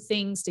unethical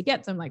things to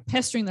get them, like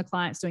pestering the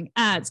clients, doing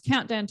ads,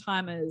 countdown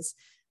timers,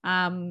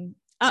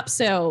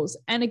 upsells?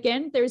 And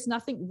again, there is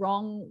nothing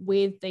wrong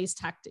with these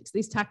tactics.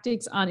 These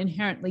tactics aren't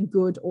inherently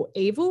good or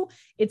evil.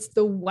 It's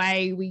the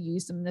way we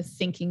use them, the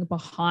thinking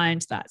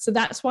behind that. So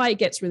that's why it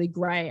gets really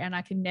gray. And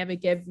I can never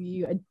give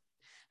you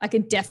a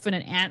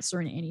definite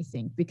answer in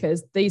anything,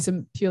 because these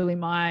are purely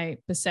my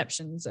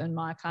perceptions and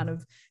my kind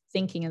of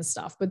thinking and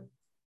stuff. But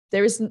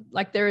there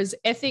is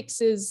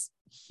ethics is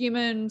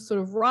human sort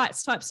of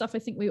rights type stuff. I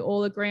think we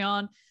all agree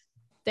on.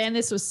 Then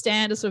this was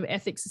standard sort of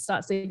ethics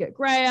starts to get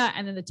grayer,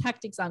 and then the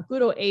tactics aren't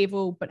good or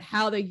evil, but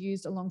how they're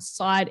used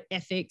alongside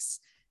ethics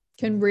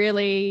can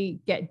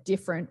really get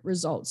different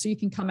results. So you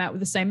can come out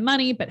with the same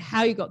money, but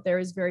how you got there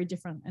is very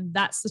different. And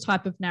that's the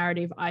type of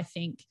narrative I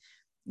think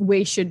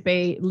we should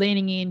be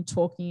leaning in,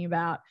 talking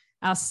about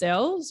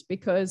ourselves,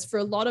 because for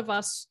a lot of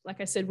us,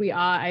 like I said, we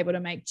are able to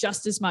make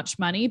just as much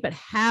money, but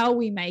how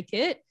we make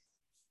it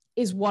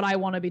is what I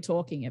want to be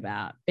talking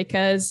about.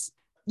 Because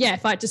yeah,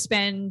 if I had to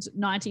spend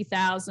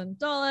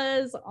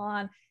 $90,000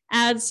 on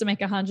ads to make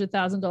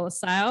 $100,000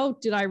 sale,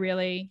 did I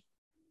really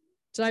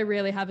did I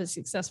really have a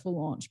successful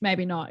launch?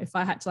 Maybe not. If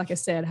I had to, like I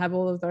said, have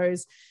all of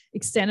those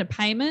extended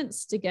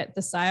payments to get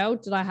the sale,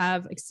 did I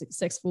have a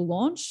successful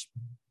launch?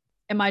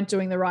 Am I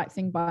doing the right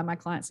thing by my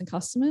clients and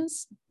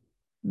customers?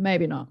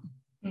 Maybe not.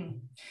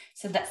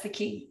 So that's the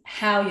key,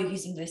 how you're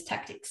using those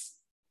tactics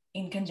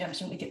in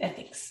conjunction with your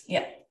ethics.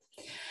 Yeah.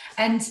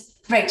 And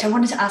Rach, I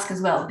wanted to ask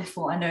as well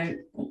before, I know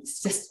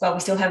it's just, well, we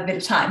still have a bit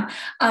of time.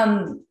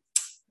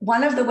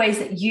 One of the ways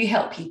that you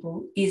help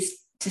people is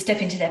to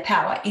step into their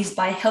power is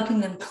by helping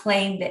them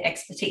claim their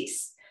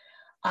expertise.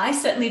 I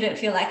certainly don't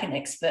feel like an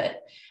expert.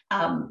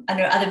 I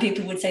know other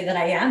people would say that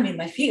I am in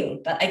my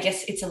field, but I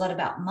guess it's a lot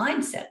about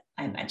mindset,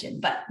 I imagine.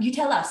 But you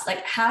tell us,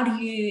 like, how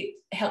do you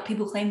help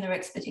people claim their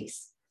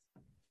expertise?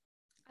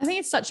 I think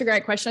it's such a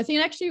great question. I think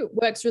it actually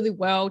works really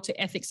well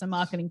to ethics and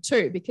marketing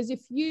too, because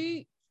if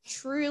you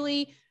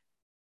truly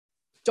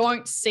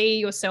don't see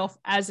yourself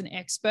as an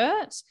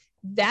expert,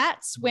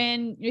 that's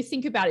when you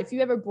think about it. If you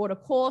ever bought a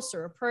course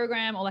or a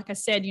program, or like I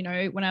said,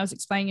 when I was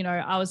explaining,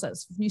 I was at a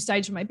new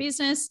stage of my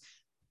business,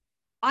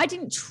 I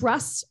didn't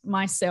trust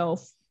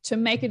myself to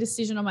make a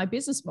decision on my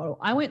business model.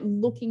 I went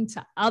looking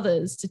to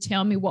others to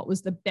tell me what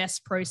was the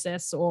best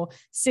process or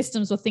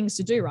systems or things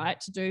to do,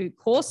 right? To do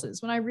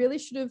courses, when I really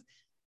should have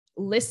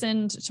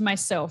listened to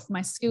myself,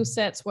 my skill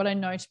sets, what I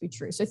know to be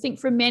true. So I think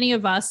for many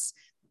of us,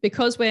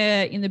 because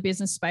we're in the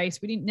business space,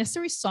 we didn't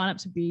necessarily sign up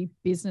to be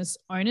business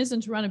owners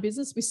and to run a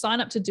business. We sign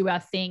up to do our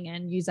thing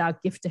and use our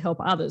gift to help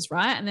others,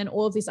 right? And then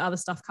all of this other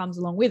stuff comes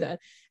along with it.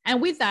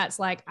 And with that, it's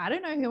like, I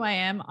don't know who I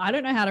am. I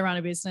don't know how to run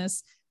a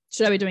business.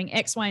 Should I be doing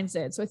X, Y, and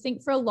Z? So I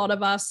think for a lot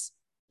of us,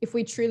 if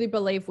we truly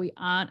believe we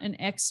aren't an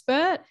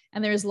expert,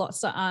 and there is lots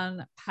to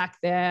unpack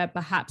there,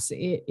 perhaps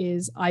it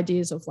is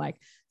ideas of like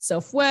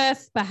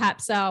self-worth,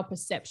 perhaps our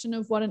perception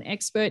of what an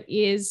expert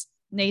is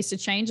needs to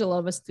change. A lot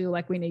of us feel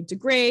like we need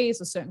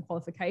degrees or certain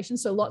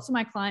qualifications. So lots of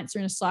my clients are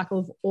in a cycle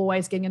of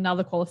always getting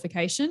another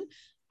qualification.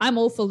 I'm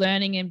all for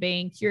learning and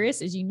being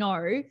curious, as you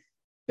know,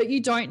 but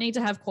you don't need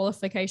to have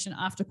qualification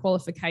after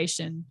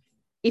qualification.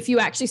 If you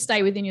actually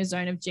stay within your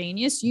zone of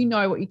genius, you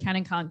know what you can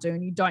and can't do,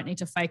 and you don't need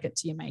to fake it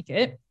till you make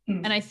it.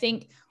 And I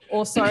think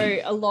also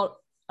a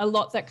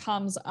lot that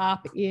comes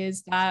up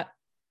is that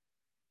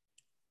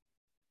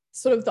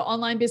sort of the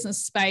online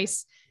business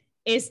space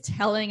is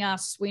telling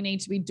us we need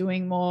to be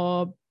doing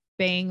more,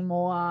 being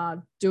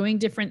more, doing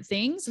different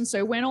things. And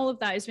so when all of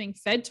that is being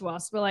fed to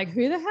us, we're like,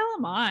 who the hell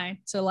am I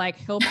to like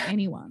help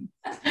anyone?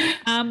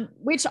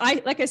 Which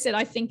like I said,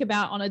 I think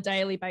about on a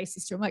daily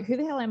basis too. I'm like, who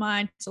the hell am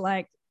I to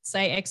like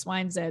say X, Y,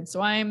 and Z?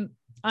 So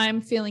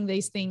I'm feeling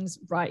these things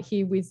right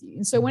here with you.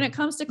 And so when it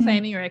comes to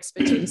claiming your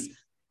expertise,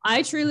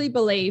 I truly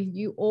believe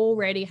you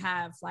already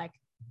have like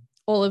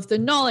all of the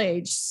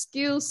knowledge,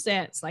 skill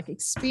sets, like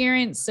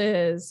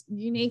experiences,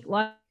 unique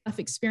life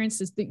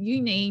experiences that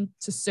you need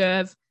to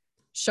serve,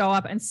 show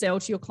up and sell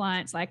to your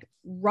clients like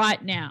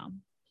right now.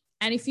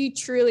 And if you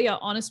truly are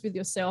honest with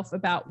yourself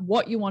about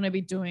what you want to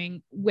be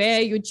doing, where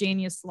your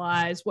genius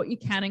lies, what you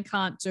can and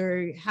can't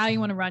do, how you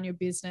want to run your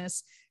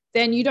business,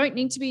 then you don't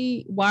need to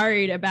be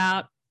worried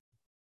about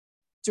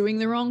doing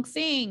the wrong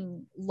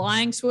thing,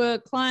 lying to a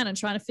client and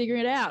trying to figure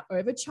it out,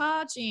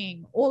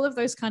 overcharging, all of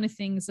those kind of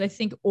things that I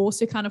think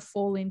also kind of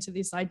fall into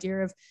this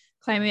idea of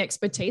claiming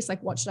expertise.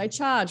 Like, what should I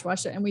charge?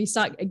 And we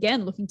start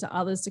again looking to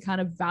others to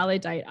kind of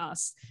validate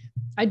us.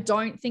 I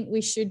don't think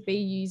we should be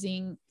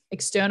using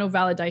external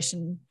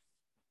validation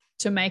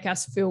to make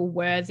us feel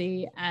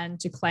worthy and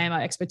to claim our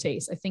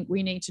expertise. I think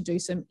we need to do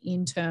some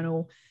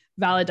internal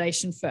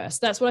validation first.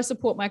 That's what I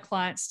support my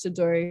clients to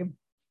do,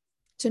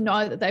 to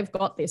know that they've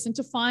got this and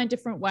to find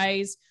different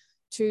ways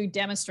to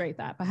demonstrate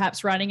that.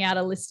 Perhaps writing out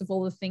a list of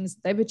all the things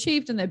that they've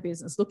achieved in their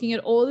business, looking at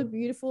all the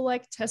beautiful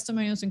like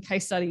testimonials and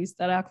case studies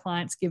that our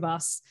clients give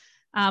us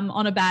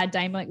on a bad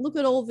day. Like, look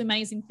at all the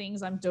amazing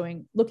things I'm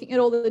doing, looking at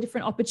all the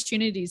different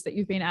opportunities that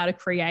you've been able to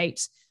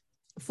create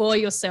for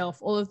yourself,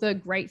 all of the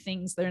great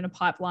things that are in a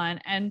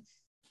pipeline, and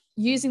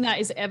using that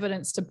as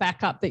evidence to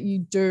back up that you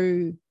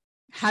do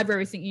have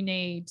everything you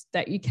need,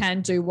 that you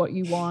can do what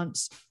you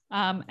want,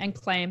 and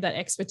claim that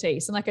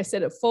expertise. And like I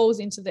said, it falls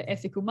into the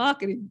ethical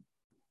marketing,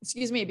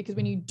 because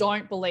when you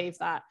don't believe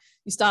that,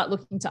 you start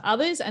looking to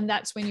others. And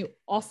that's when you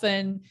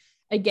often,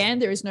 again,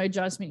 there is no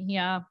judgment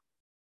here,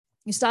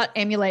 you start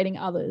emulating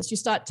others. You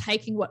start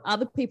taking what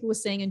other people are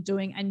seeing and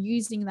doing and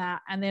using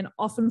that. And then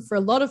often for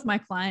a lot of my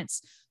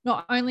clients,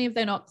 not only have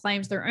they not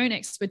claimed their own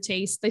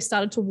expertise, they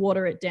started to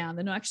water it down.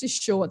 They're not actually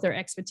sure what their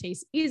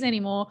expertise is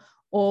anymore,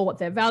 or what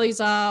their values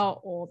are,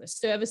 or their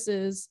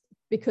services,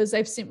 because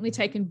they've simply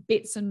taken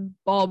bits and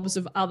bobs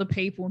of other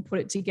people and put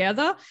it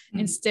together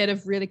instead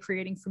of really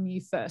creating from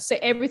you first. So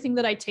everything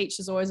that I teach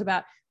is always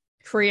about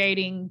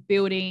creating,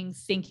 building,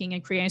 thinking,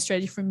 and creating a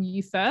strategy from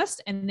you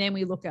first. And then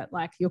we look at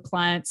like your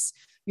clients,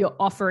 your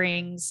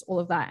offerings, all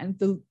of that. And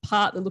the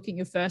part that looking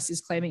at first is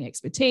claiming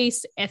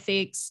expertise,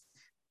 ethics,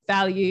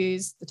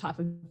 values, the type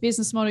of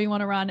business model you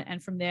want to run.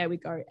 And from there we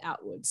go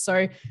outwards.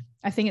 So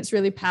I think it's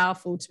really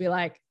powerful to be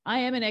like, I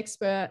am an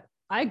expert.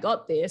 I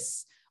got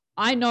this.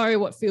 I know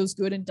what feels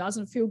good and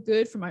doesn't feel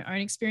good from my own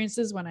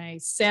experiences when I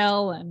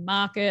sell and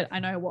market. I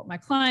know what my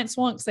clients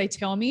want because they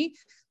tell me.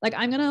 Like,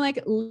 I'm going to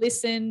like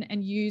listen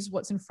and use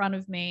what's in front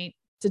of me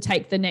to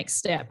take the next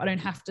step. I don't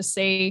have to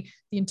see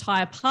the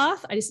entire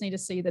path. I just need to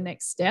see the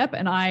next step,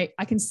 and I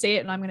can see it,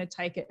 and I'm going to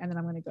take it, and then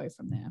I'm going to go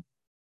from there.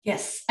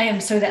 Yes, I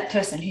am so that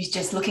person who's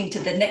just looking to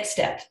the next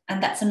step,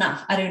 and that's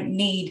enough. I don't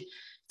need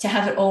to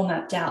have it all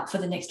mapped out for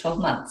the next 12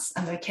 months.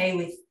 I'm okay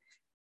with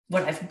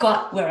what I've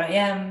got, where I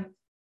am,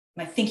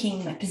 my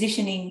thinking, my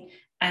positioning,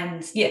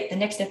 and yeah, the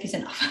next step is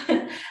enough.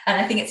 And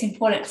I think it's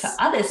important for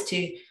others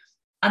to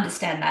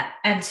understand that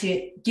and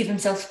to give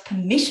themselves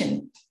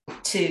permission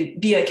to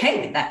be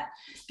okay with that.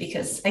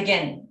 Because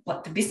again,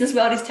 what the business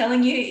world is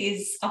telling you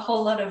is a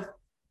whole lot of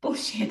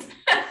bullshit.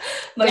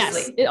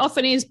 Mostly. Yes, it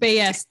often is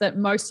BS that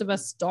most of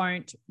us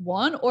don't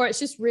want, or it's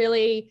just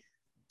really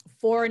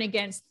for and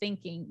against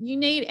thinking. You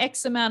need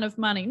X amount of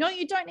money. No,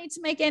 you don't need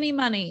to make any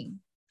money.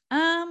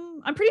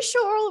 I'm pretty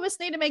sure all of us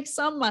need to make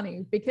some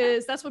money,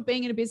 because that's what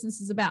being in a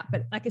business is about.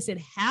 But like I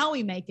said, how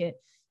we make it,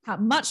 how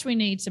much we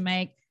need to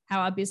make, how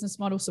our business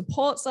model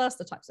supports us,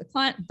 the types of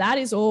client, that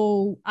is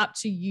all up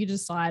to you to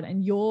decide,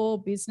 and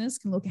your business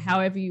can look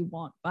however you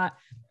want. But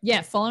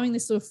yeah, following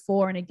this sort of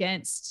for and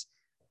against,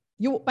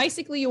 you'll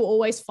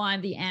always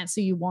find the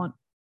answer you want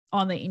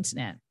on the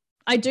internet.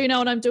 I do know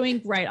what I'm doing.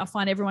 Great. I'll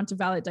find everyone to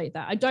validate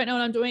that. I don't know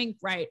what I'm doing.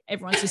 Great.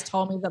 Everyone's just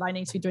told me that I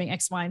need to be doing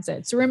X, Y, and Z.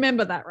 So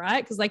remember that,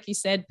 right? Because like you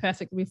said,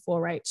 perfectly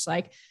 4H,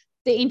 like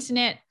the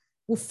internet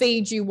will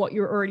feed you what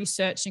you're already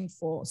searching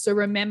for. So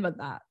remember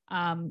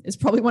that is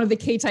probably one of the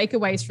key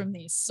takeaways from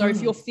this. So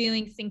if you're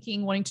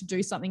thinking, wanting to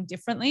do something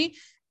differently,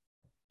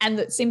 and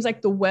it seems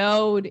like the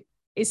world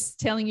is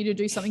telling you to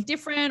do something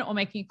different or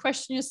making you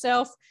question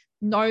yourself,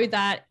 know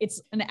that it's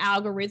an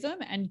algorithm,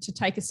 and to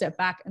take a step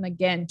back and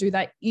again, do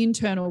that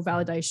internal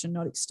validation,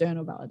 not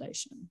external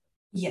validation.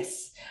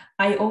 Yes.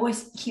 I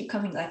always keep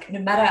coming, like,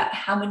 no matter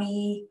how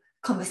many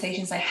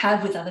conversations I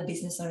have with other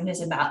business owners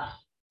about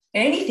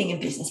anything in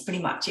business,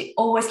 pretty much, it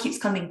always keeps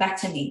coming back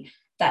to me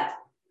that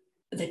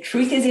the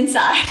truth is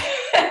inside.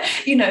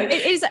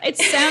 It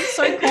sounds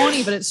so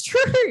corny, but it's true.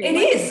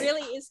 It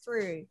really is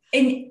true.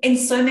 In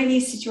so many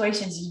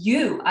situations,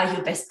 you are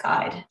your best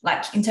guide,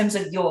 like in terms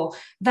of your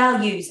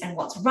values and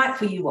what's right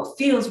for you, what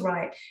feels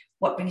right,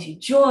 what brings you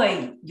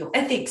joy, your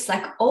ethics,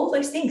 like all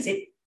those things.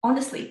 It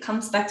honestly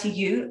comes back to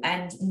you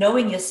and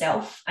knowing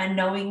yourself and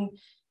knowing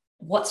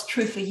what's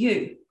true for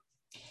you.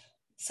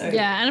 So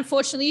yeah, and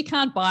unfortunately you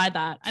can't buy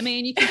that. I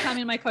mean, you can come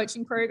in my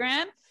coaching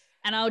program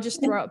and I'll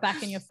just throw it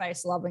back in your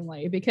face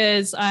lovingly,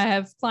 because I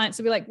have clients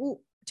who be like,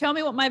 well, tell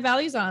me what my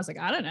values are. I was like,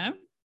 I don't know.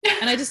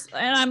 And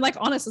I'm like,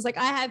 honest, it's like,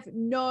 I have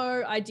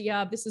no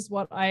idea. This is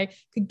what I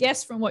could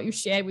guess from what you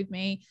shared with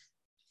me,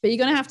 but you're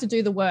going to have to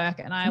do the work,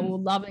 and I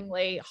will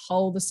lovingly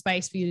hold the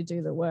space for you to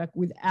do the work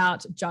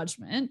without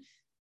judgment.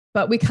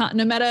 But we can't,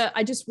 no matter,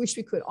 I just wish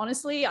we could.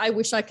 Honestly, I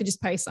wish I could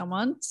just pay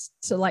someone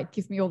to like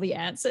give me all the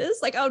answers.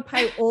 Like I would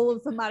pay all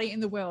of the money in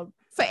the world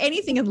for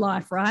anything in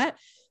life, right?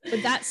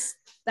 But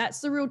that's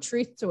the real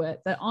truth to it.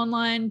 That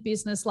online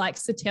business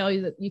likes to tell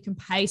you that you can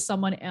pay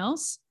someone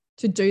else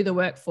to do the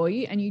work for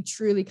you, and you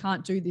truly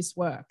can't do this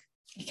work.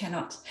 You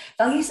cannot.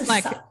 Values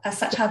are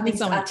such hard things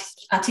to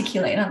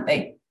articulate, aren't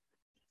they?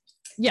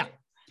 Yeah.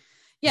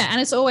 Yeah.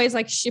 And it's always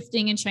like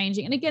shifting and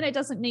changing. And again, it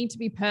doesn't need to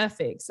be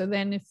perfect. So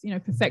then if,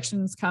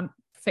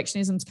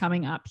 perfectionism's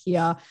coming up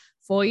here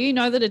for you,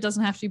 know that it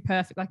doesn't have to be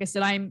perfect. Like I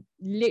said, I'm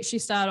literally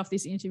started off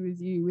this interview with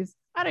you with,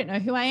 I don't know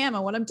who I am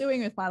or what I'm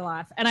doing with my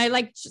life. And I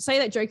like say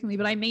that jokingly,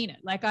 but I mean it.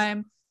 Like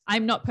I'm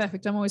not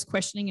perfect. I'm always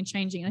questioning and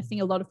changing. And I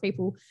think a lot of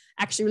people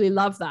actually really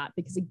love that,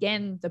 because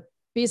again, the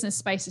business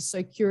space is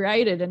so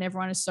curated and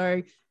everyone is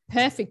so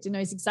perfect and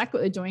knows exactly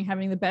what they're doing,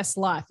 having the best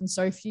life. And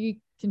so if you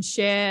can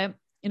share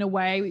in a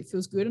way it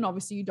feels good, and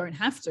obviously you don't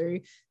have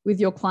to, with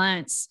your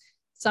clients,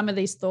 some of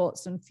these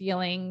thoughts and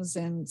feelings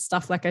and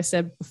stuff, like I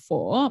said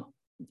before,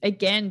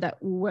 again,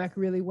 that will work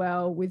really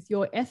well with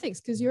your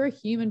ethics, because you're a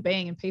human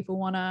being and people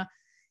want to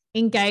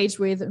engage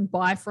with and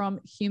buy from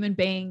human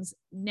beings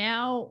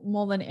now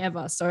more than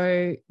ever.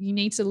 So you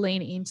need to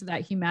lean into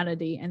that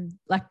humanity. And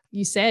like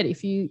you said,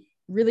 if you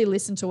really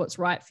listen to what's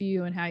right for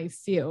you and how you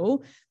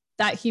feel,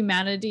 that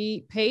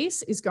humanity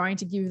piece is going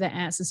to give you the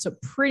answers to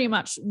pretty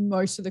much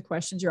most of the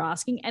questions you're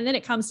asking. And then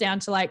it comes down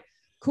to like,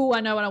 cool,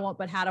 I know what I want,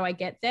 but how do I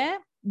get there?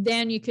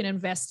 Then you can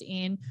invest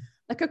in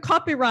like a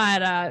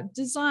copywriter,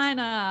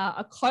 designer,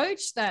 a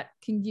coach that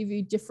can give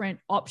you different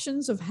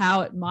options of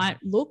how it might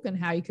look and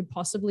how you could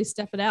possibly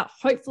step it out,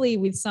 hopefully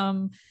with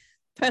some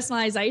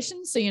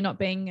personalization. So you're not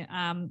being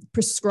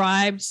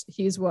prescribed,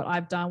 here's what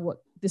I've done,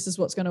 this is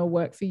what's going to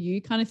work for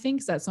you kind of thing,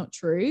 because that's not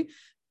true.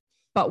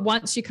 But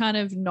once you kind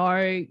of know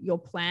your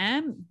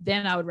plan,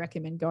 then I would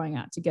recommend going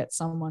out to get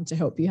someone to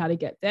help you how to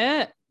get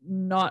there,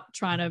 not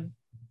trying to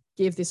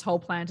give this whole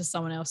plan to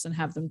someone else and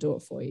have them do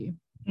it for you.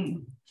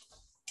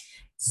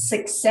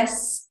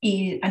 Success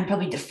is, and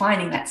probably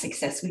defining that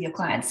success with your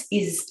clients,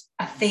 is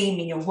a theme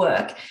in your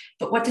work.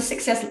 But what does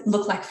success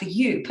look like for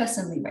you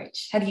personally,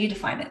 Rach? How do you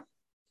define it?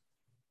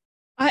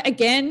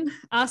 Again,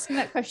 asking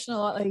that question a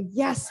lot, like,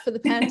 yes, for the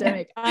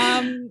pandemic.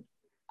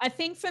 I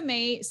think for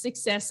me,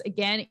 success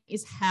again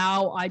is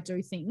how I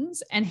do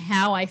things and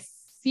how I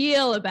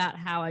feel about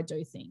how I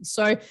do things.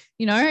 So,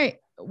 you know,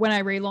 when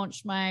I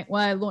launched my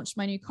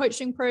new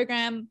coaching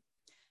program,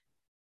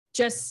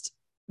 just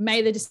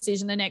made the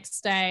decision the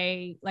next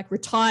day, like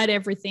retired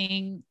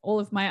everything, all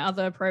of my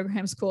other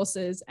programs,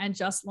 courses, and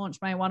just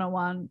launched my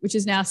one-on-one, which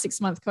is now a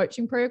 6-month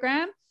coaching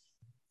program.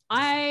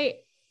 I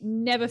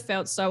never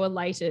felt so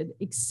elated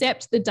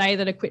except the day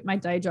that I quit my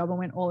day job and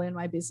went all in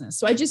my business.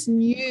 So I just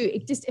knew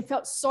it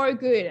felt so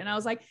good. And I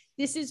was like,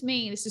 this is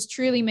me. This is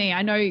truly me.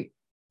 I know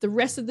the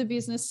rest of the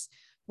business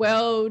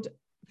world,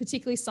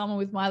 particularly someone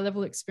with my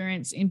level of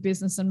experience in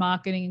business and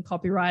marketing and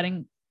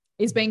copywriting,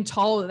 is being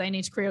told that they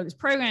need to create all these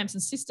programs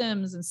and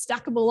systems and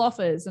stackable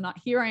offers. And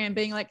here I am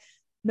being like,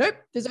 nope,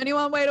 there's only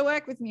one way to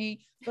work with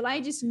me. But I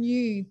just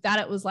knew that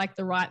it was like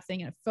the right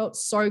thing. And it felt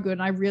so good.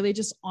 And I really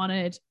just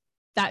honored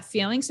that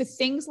feeling. So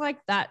things like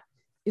that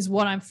is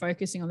what I'm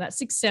focusing on. That's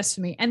success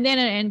for me. And then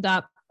it ended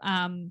up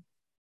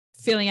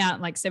filling out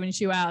in like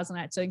 72 hours, and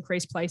I had to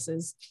increase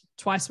places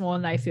twice more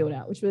than they filled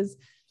out, which was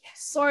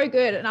so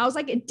good. And I was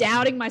like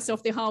doubting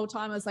myself the whole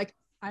time. I was like,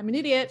 I'm an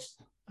idiot.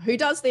 Who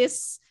does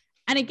this?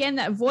 And again,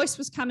 that voice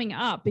was coming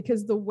up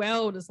because the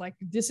world is like,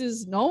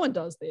 no one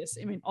does this.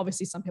 I mean,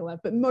 obviously some people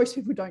have, but most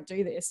people don't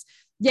do this.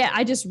 Yeah,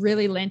 I just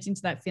really lent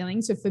into that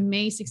feeling. So for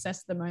me, success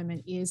at the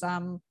moment is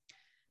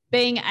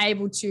being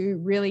able to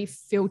really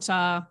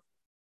filter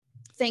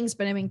things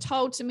that are being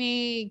told to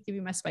me,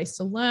 giving my space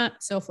to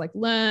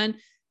learn,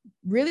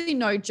 really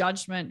no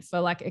judgment for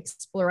like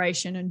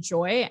exploration and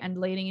joy, and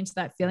leading into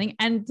that feeling.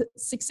 And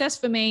success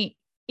for me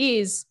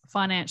is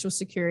financial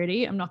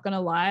security. I'm not going to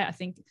lie. I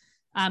think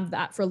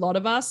that for a lot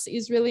of us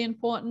is really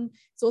important.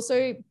 It's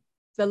also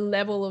the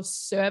level of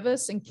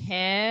service and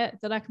care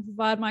that I can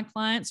provide my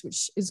clients,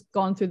 which has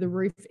gone through the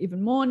roof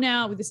even more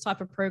now with this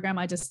type of program.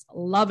 I just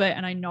love it.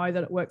 And I know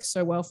that it works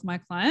so well for my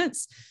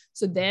clients.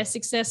 So their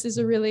success is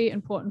a really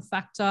important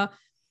factor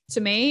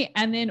to me.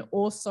 And then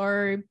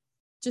also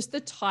just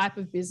the type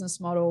of business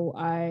model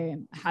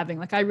I'm having.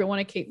 Like I really want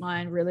to keep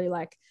mine really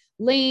like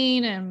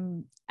lean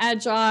and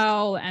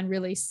agile and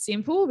really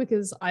simple,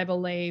 because I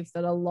believe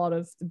that a lot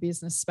of the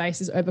business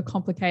space is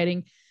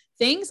overcomplicating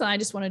things. And I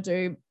just want to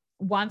do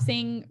one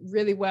thing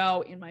really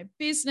well in my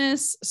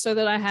business so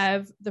that I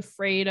have the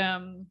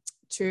freedom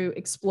to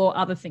explore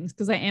other things,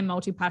 because I am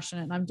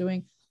multi-passionate and I'm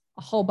doing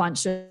a whole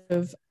bunch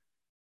of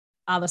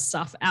other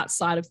stuff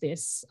outside of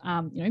this,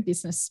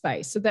 business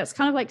space. So that's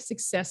kind of like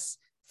success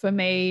for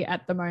me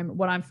at the moment,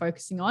 what I'm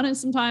focusing on. And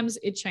sometimes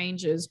it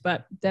changes,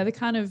 but they're the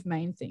kind of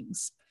main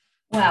things.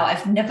 Wow,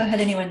 I've never heard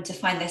anyone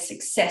define their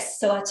success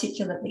so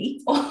articulately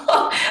or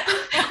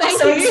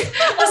so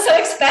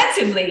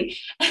expansively.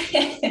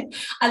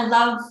 I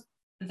love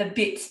the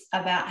bit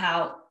about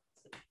how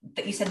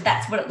that you said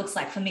that's what it looks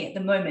like for me at the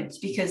moment,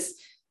 because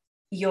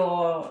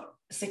your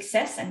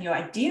success and your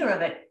idea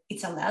of it,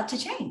 it's allowed to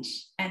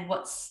change. And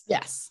what's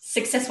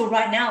successful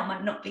right now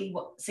might not be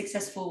what's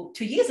successful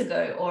 2 years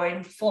ago or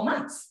in 4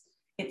 months.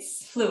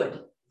 It's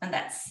fluid. And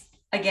that's,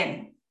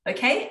 again,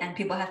 okay. And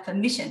people have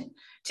permission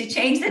to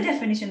change the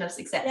definition of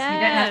success. Yes. You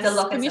don't have to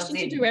lock permission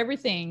ourselves in. To do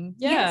everything.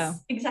 Yeah.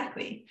 Yes,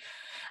 exactly.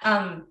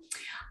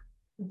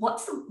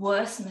 What's the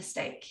worst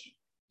mistake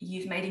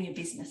you've made in your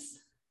business?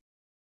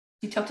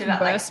 You talked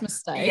about worst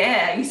mistake.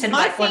 Yeah, you said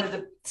like one of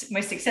the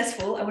most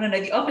successful. I want to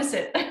know the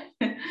opposite.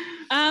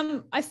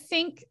 I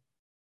think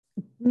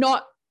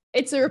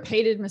it's a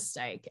repeated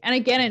mistake. And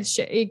again,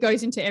 it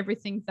goes into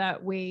everything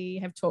that we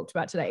have talked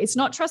about today. It's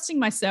not trusting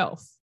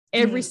myself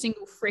every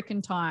single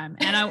freaking time.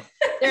 And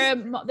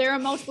there are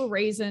multiple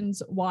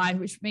reasons why,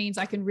 which means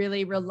I can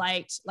really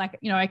relate. Like,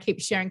 I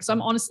keep sharing, because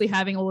I'm honestly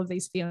having all of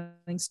these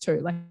feelings too.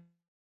 Like,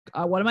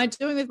 what am I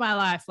doing with my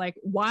life? Like,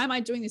 why am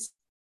I doing this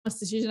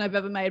decision I've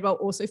ever made while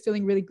also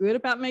feeling really good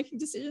about making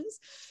decisions?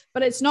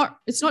 But it's not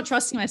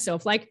trusting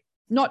myself, like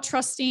not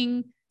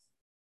trusting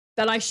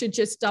that I should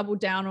just double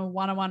down on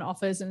one-on-one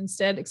offers and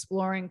instead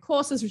exploring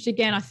courses, which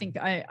again, I think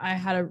I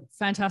had a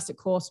fantastic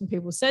course and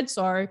people said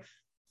so.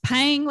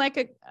 Paying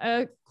like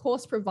a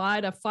course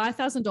provider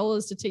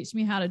 $5,000 to teach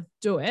me how to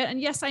do it. And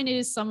yes, I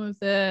needed some of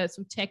the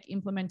sort of tech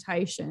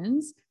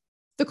implementations.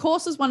 The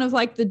course is one of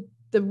like the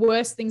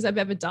worst things I've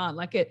ever done.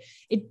 Like it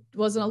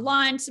wasn't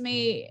aligned to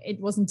me. It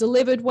wasn't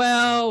delivered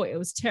well. It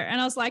was terrible.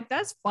 And I was like,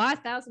 that's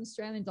 5,000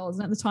 Australian dollars.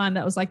 And at the time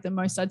that was like the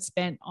most I'd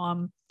spent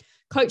on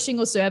coaching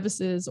or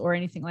services or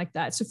anything like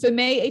that. So for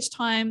me, each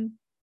time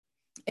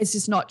it's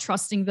just not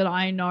trusting that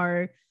I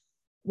know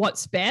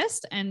what's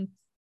best, and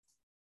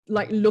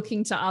like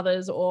looking to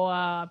others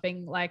or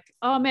being like,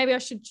 oh, maybe I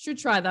should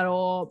try that,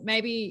 or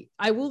maybe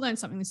I will learn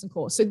something in this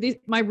course. So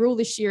my rule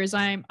this year is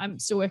I'm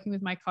still working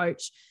with my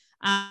coach,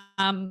 but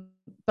I'm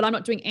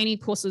not doing any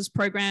courses,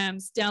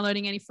 programs,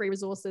 downloading any free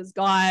resources,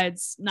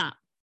 guides. Nah,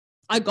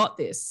 I got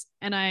this,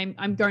 and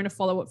I'm going to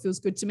follow what feels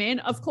good to me. And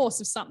of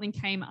course, if something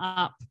came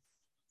up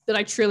that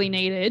I truly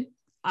needed,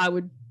 I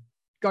would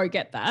go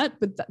get that.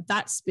 But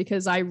that's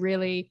because I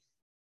really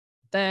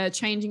the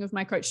changing of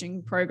my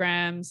coaching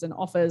programs and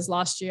offers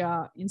last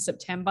year in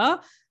September,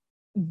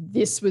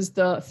 this was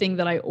the thing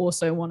that I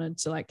also wanted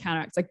to like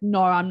counteract. Like,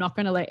 no, I'm not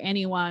going to let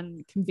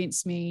anyone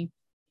convince me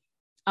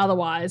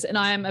otherwise. And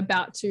I am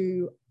about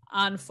to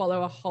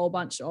unfollow a whole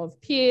bunch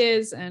of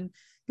peers and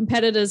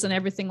competitors and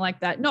everything like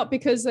that. Not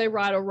because they're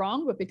right or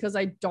wrong, but because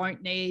I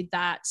don't need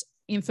that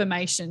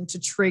information to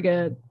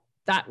trigger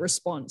that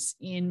response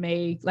in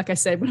me. Like I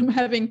said, when I'm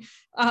having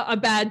a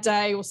bad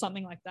day or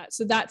something like that.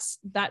 So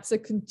that's a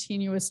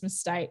continuous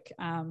mistake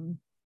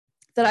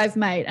that I've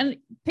made. And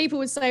people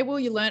would say, well,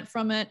 you learnt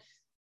from it.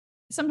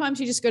 Sometimes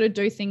you just got to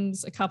do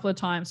things a couple of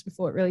times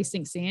before it really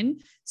sinks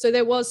in. So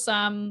there was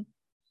some,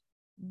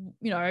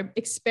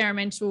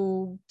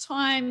 experimental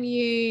time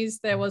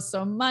used. There was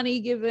some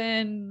money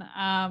given.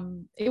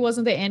 It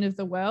wasn't the end of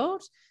the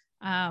world.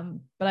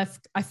 But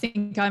I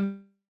think I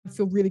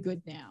feel really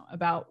good now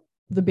about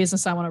the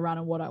business I want to run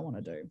and what I want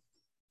to do.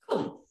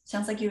 Cool.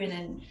 Sounds like you're in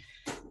a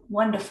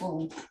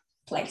wonderful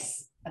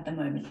place at the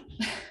moment.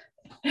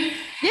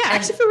 Yeah, I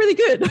actually feel really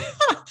good.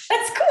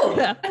 That's cool.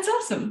 Yeah. That's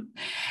awesome.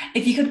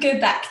 If you could go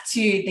back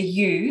to the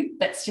you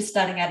that's just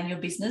starting out in your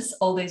business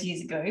all those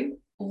years ago,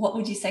 what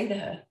would you say to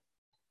her?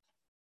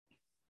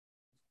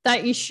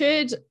 That you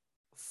should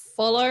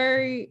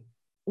follow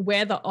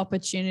where the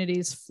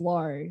opportunities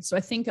flow. So I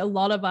think a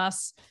lot of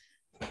us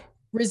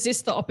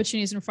resist the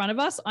opportunities in front of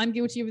us. I'm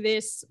guilty of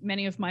this.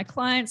 Many of my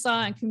clients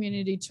are, and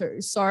community too.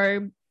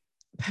 So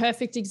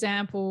perfect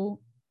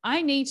example,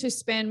 I need to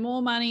spend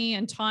more money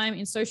and time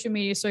in social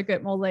media so I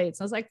get more leads.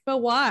 I was like, but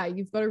why?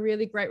 You've got a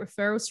really great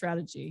referral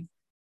strategy.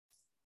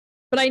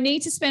 But I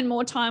need to spend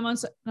more time on,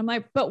 and I'm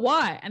like, but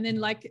why? And then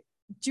like,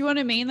 do you know what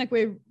I mean? Like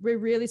we're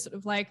really sort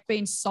of like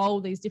being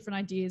sold these different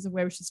ideas of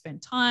where we should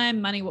spend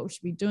time, money, what we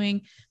should be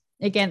doing.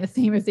 Again, the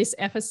theme of this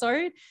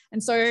episode.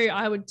 And so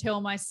I would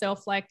tell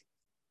myself like,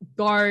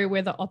 go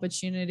where the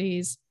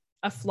opportunities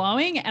are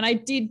flowing. And I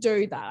did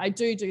do that. I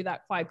do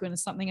that quite good.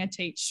 It's something I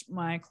teach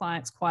my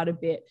clients quite a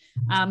bit.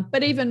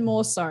 But even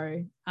more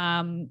so,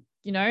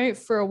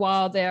 for a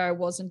while there, I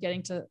wasn't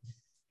getting to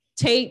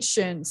teach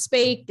and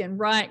speak and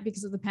write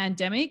because of the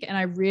pandemic. And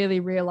I really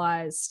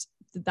realized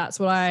that's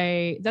where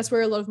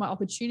a lot of my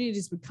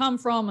opportunities would come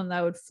from, and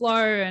they would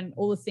flow, and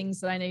all the things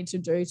that I need to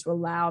do to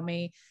allow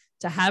me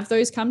to have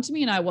those come to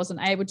me. And I wasn't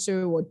able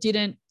to, or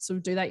didn't sort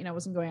of do that. I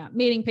wasn't going out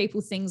meeting people,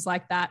 things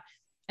like that.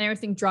 And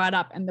everything dried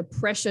up, and the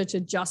pressure to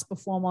just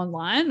perform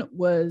online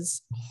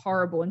was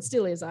horrible, and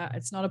still is.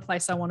 It's not a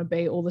place I want to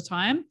be all the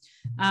time.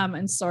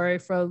 And so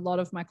for a lot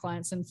of my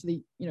clients and for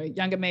the,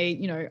 younger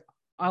me,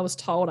 I was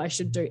told I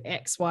should do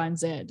X, Y, and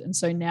Z. And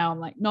so now I'm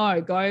like, no,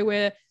 go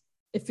where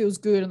it feels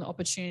good and the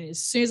opportunities.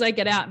 As soon as I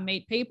get out and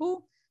meet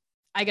people,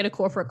 I get a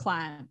corporate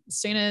client. As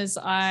soon as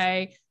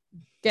I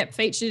get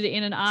featured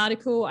in an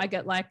article, I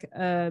get like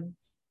a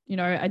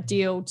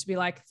deal to be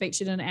like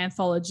featured in an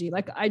anthology.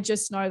 Like I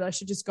just know that I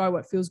should just go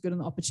what feels good in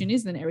the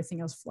opportunities, and then everything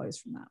else flows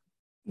from that.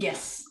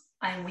 Yes,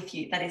 I'm with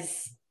you. That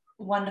is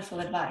wonderful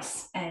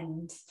advice,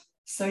 and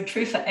so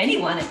true for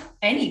anyone at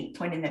any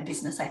point in their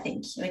business. I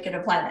think they could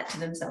apply that to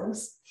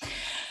themselves.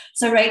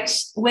 So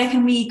Rach, where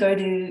can we go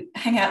to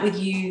hang out with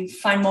you,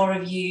 find more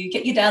of you,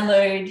 get your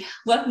download,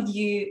 work with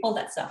you, all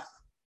that stuff?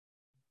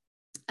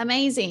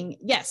 Amazing.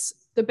 Yes.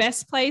 The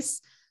best place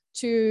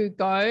to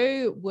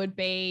go would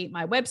be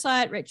my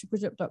website,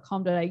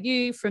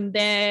 rachelkurzyp.com.au. From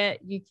there,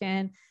 you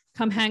can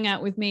come hang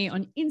out with me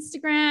on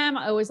Instagram.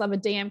 I always love a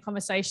DM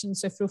conversation,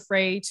 so feel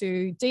free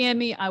to DM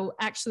me. I will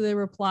actually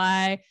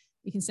reply.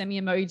 You can send me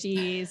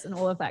emojis and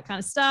all of that kind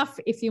of stuff.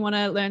 If you want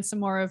to learn some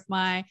more of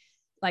my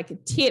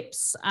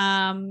tips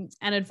and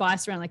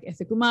advice around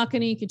ethical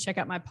marketing, you can check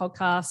out my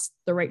podcast,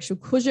 The Rachel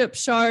Kurzyp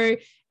Show.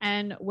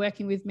 And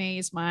working with me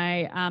is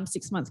my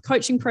 6-month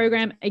coaching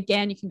program.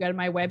 Again, you can go to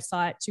my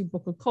website to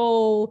book a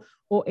call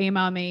or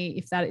email me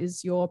if that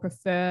is your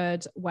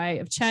preferred way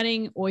of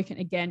chatting, or you can,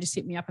 again, just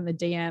hit me up in the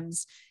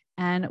DMs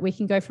and we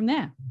can go from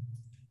there.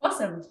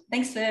 Awesome.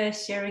 Thanks for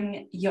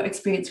sharing your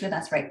experience with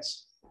us,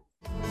 Rach.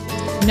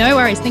 No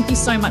worries. Thank you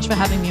so much for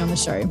having me on the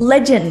show.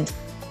 Legend.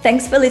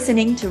 Thanks for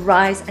listening to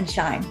Rise and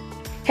Shine.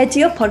 Head to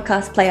your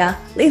podcast player,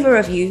 leave a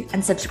review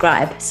and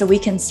subscribe so we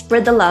can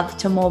spread the love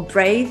to more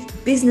brave,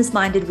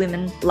 business-minded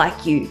women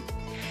like you.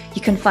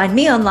 You can find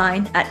me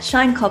online at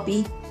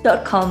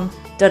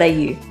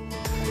shinecopy.com.au.